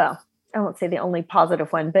I won't say the only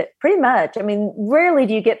positive one, but pretty much. Rarely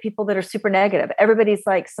do you get people that are super negative. Everybody's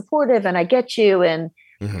like supportive and I get you. And,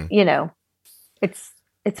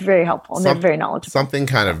 it's very helpful and they're very knowledgeable. Something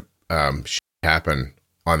kind of happened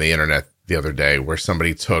on the internet the other day where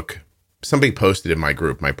somebody posted in my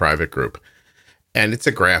group, my private group, and it's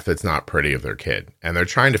a graph that's not pretty of their kid. And they're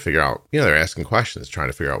trying to figure out, they're asking questions, trying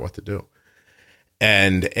to figure out what to do.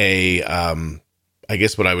 And I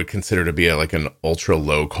guess what I would consider to be an ultra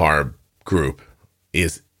low carb group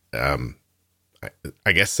is,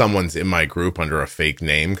 I guess someone's in my group under a fake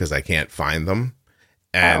name because I can't find them.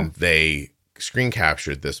 And they screen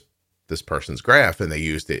captured this person's graph and they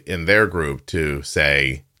used it in their group to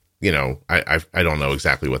say, I don't know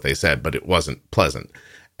exactly what they said, but it wasn't pleasant.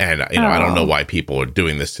 And, I don't know why people are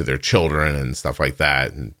doing this to their children and stuff like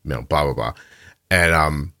that and, blah, blah, blah. And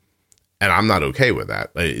I'm not okay with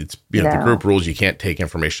that. It's, the group rules, you can't take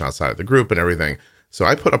information outside of the group and everything. So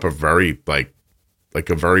I put up a very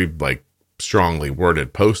strongly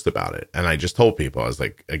worded post about it. And I just told people, I was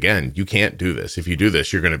like, again, you can't do this. If you do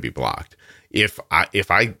this, you're going to be blocked. If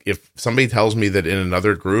somebody tells me that in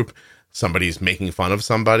another group, somebody's making fun of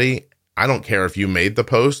somebody, I don't care if you made the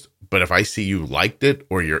post, but if I see you liked it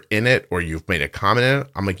or you're in it or you've made a comment in it,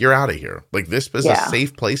 I'm like, you're out of here. Like, this is a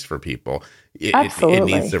safe place for people. It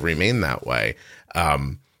needs to remain that way.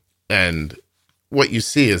 And what you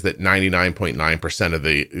see is that 99.9% of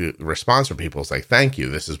the response from people is like, thank you,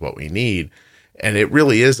 this is what we need. And it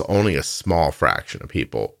really is only a small fraction of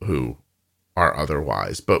people who are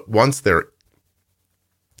otherwise. But once they're,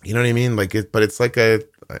 you know what I mean? But it's like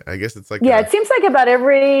I guess it's like. Yeah, it seems like about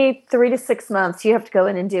every 3 to 6 months, you have to go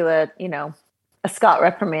in and do a Scott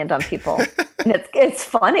reprimand on people. And it's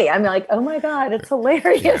funny. I'm like, oh my God, it's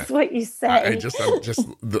hilarious what you say.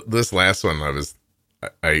 This last one,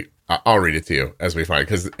 I'll read it to you as we find,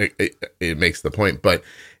 because it makes the point. But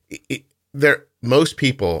most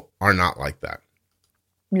people are not like that.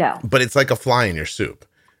 No. But it's like a fly in your soup.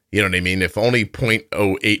 You know what I mean? If only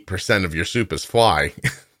 0.08% of your soup is fly,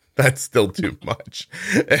 that's still too much.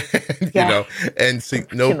 And see,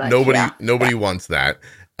 nobody wants that.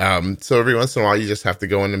 So every once in a while, you just have to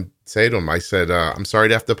go in and say to them, I said, I'm sorry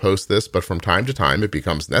to have to post this, but from time to time, it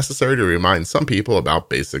becomes necessary to remind some people about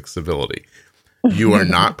basic civility. You are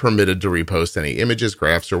not permitted to repost any images,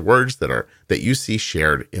 graphs, or words that you see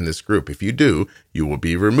shared in this group. If you do, you will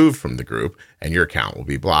be removed from the group and your account will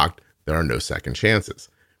be blocked. There are no second chances.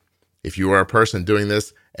 If you are a person doing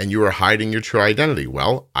this and you are hiding your true identity,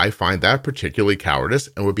 well, I find that particularly cowardice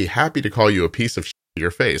and would be happy to call you a piece of shit to your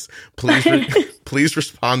face. Please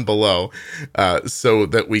respond below so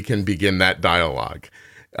that we can begin that dialogue.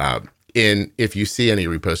 If you see any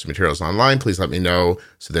reposted materials online, please let me know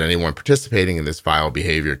so that anyone participating in this vile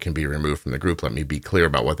behavior can be removed from the group. Let me be clear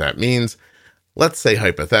about what that means. Let's say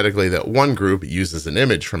hypothetically that one group uses an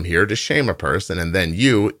image from here to shame a person, and then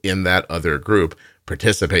you, in that other group,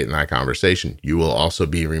 participate in that conversation. You will also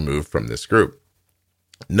be removed from this group.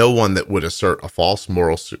 No one that would assert a false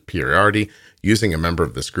moral superiority using a member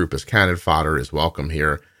of this group as cannon fodder is welcome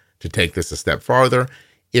here. To take this a step farther,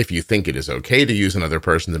 if you think it is okay to use another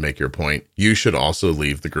person to make your point, you should also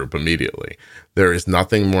leave the group immediately. There is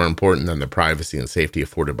nothing more important than the privacy and safety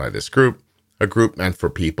afforded by this group, a group meant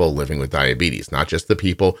for people living with diabetes, not just the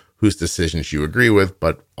people whose decisions you agree with,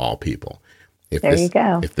 but all people. There you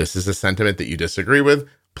go. If this is a sentiment that you disagree with,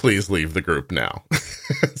 please leave the group now.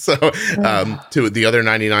 So to the other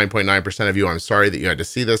 99.9% of you, I'm sorry that you had to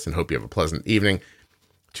see this and hope you have a pleasant evening.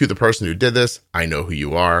 To the person who did this, I know who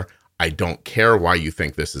you are. I don't care why you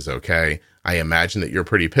think this is okay. I imagine that you're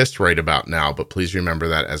pretty pissed right about now, but please remember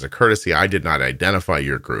that as a courtesy, I did not identify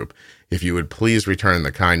your group. If you would please return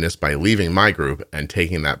the kindness by leaving my group and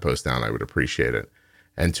taking that post down, I would appreciate it.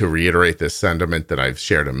 And to reiterate this sentiment that I've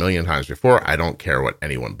shared a million times before, I don't care what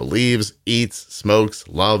anyone believes, eats, smokes,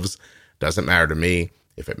 loves. Doesn't matter to me.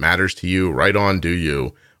 If it matters to you, right on, do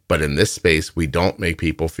you. But in this space, we don't make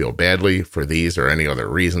people feel badly for these or any other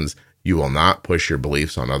reasons. You will not push your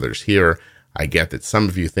beliefs on others here. I get that some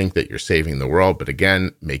of you think that you're saving the world, but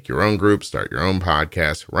again, make your own group, start your own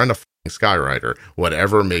podcast, run a Skywriter,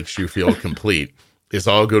 whatever makes you feel complete is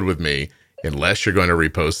all good with me, unless you're going to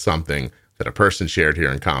repost something that a person shared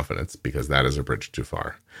here in confidence, because that is a bridge too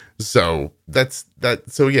far. So that's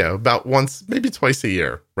that. So yeah, about once, maybe twice a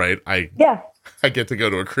year, right? I get to go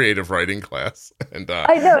to a creative writing class, and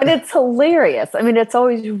I know, and it's hilarious. I mean, it's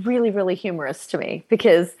always really, really humorous to me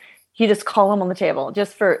because you just call them on the table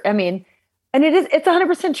just for. I mean, and it's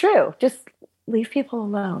 100% true. Just leave people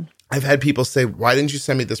alone. I've had people say, why didn't you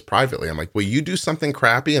send me this privately? I'm like, well, you do something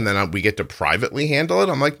crappy and then we get to privately handle it.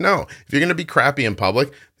 I'm like, no, if you're going to be crappy in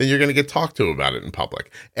public, then you're going to get talked to about it in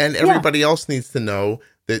public. And everybody else needs to know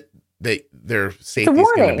that their safety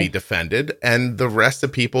is going to be defended. And the rest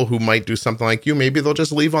of people who might do something like you, maybe they'll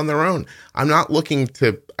just leave on their own. I'm not looking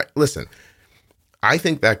to, listen, I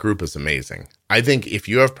think that group is amazing. I think if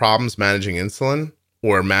you have problems managing insulin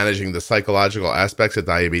or managing the psychological aspects of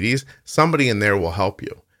diabetes, somebody in there will help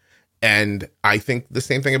you. And I think the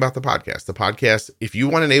same thing about the podcast. The podcast, if you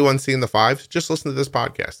want an A1C in the fives, just listen to this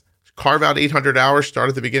podcast. Carve out 800 hours, start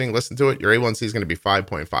at the beginning, listen to it. Your A1C is going to be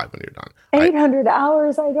 5.5 when you're done. 800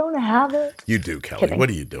 hours? I don't have it. You do, Kelly. Kidding. What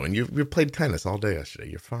are you doing? You played tennis all day yesterday.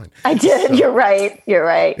 You're fine. I did. So. You're right.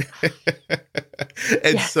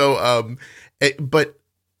 And so, but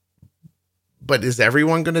is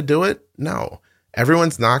everyone going to do it? No.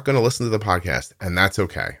 Everyone's not going to listen to the podcast, and that's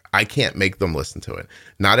okay. I can't make them listen to it.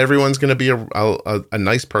 Not everyone's going to be a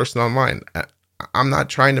nice person online. I'm not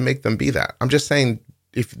trying to make them be that. I'm just saying,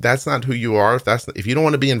 if that's not who you are, if you don't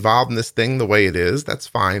want to be involved in this thing the way it is, that's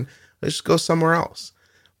fine. Let's just go somewhere else.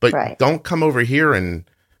 But don't come over here and,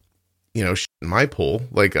 shit in my pool.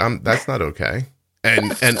 Like, that's not okay.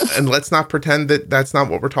 And let's not pretend that that's not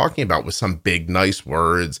what we're talking about with some big, nice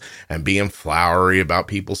words and being flowery about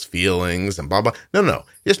people's feelings and blah, blah. No.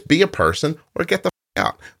 Just be a person or get the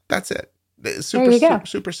out. That's it. It's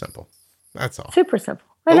super simple. That's all. Super simple.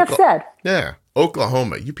 Enough said. Yeah.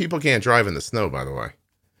 Oklahoma. You people can't drive in the snow, by the way.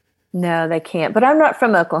 No, they can't. But I'm not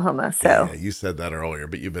from Oklahoma, so. Yeah, you said that earlier,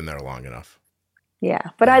 but you've been there long enough. Yeah.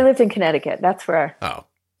 But I lived in Connecticut. That's where I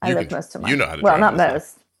lived most of my life. You know how to drive. Well, not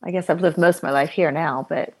most. I guess I've lived most of my life here now,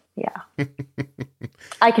 but yeah.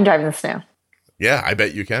 I can drive in the snow. Yeah, I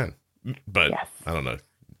bet you can. But yes. I don't know.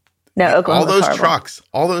 No, Oklahoma. All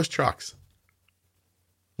those trucks.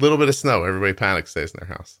 Little bit of snow. Everybody panics, stays in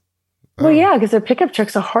their house. Well, yeah, because their pickup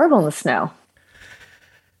trucks are horrible in the snow.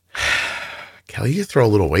 Kelly, you throw a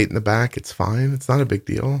little weight in the back. It's fine. It's not a big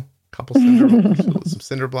deal. Couple some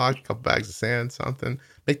cinder block, a couple bags of sand, something.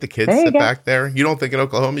 Make the kids sit back there. You don't think in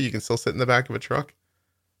Oklahoma you can still sit in the back of a truck?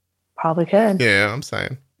 Probably could. Yeah, I'm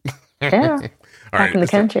saying. Yeah. All right. In the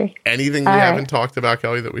country. Anything we haven't talked about,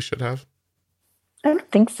 Kelly, that we should have? I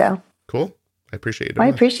don't think so. Cool. I appreciate you doing I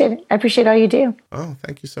appreciate it. I appreciate all you do. Oh,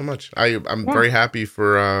 thank you so much. I'm very happy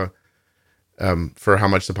for how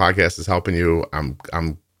much the podcast is helping you. I'm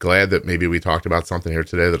glad that maybe we talked about something here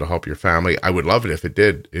today that'll help your family. I would love it if it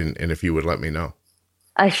did, and if you would let me know.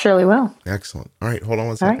 I surely will. Excellent. All right. Hold on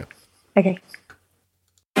one second. Right. Okay.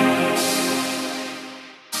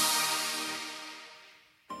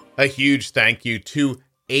 A huge thank you to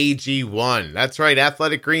AG1. That's right,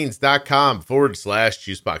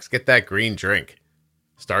 athleticgreens.com/juicebox. Get that green drink.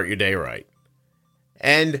 Start your day right.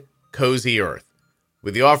 And Cozy Earth.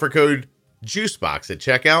 With the offer code JUICEBOX at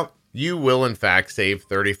checkout, you will in fact save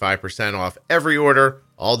 35% off every order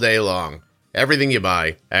all day long. Everything you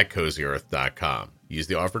buy at CozyEarth.com. Use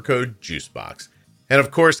the offer code JUICEBOX. And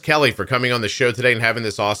of course, Kelly, for coming on the show today and having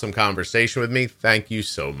this awesome conversation with me. Thank you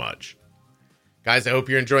so much. Guys, I hope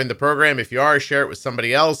you're enjoying the program. If you are, share it with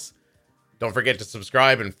somebody else. Don't forget to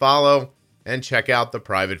subscribe and follow. And check out the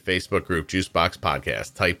private Facebook group, Juicebox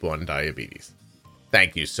Podcast, Type 1 Diabetes.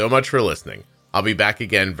 Thank you so much for listening. I'll be back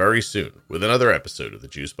again very soon with another episode of the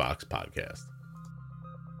Juicebox Podcast.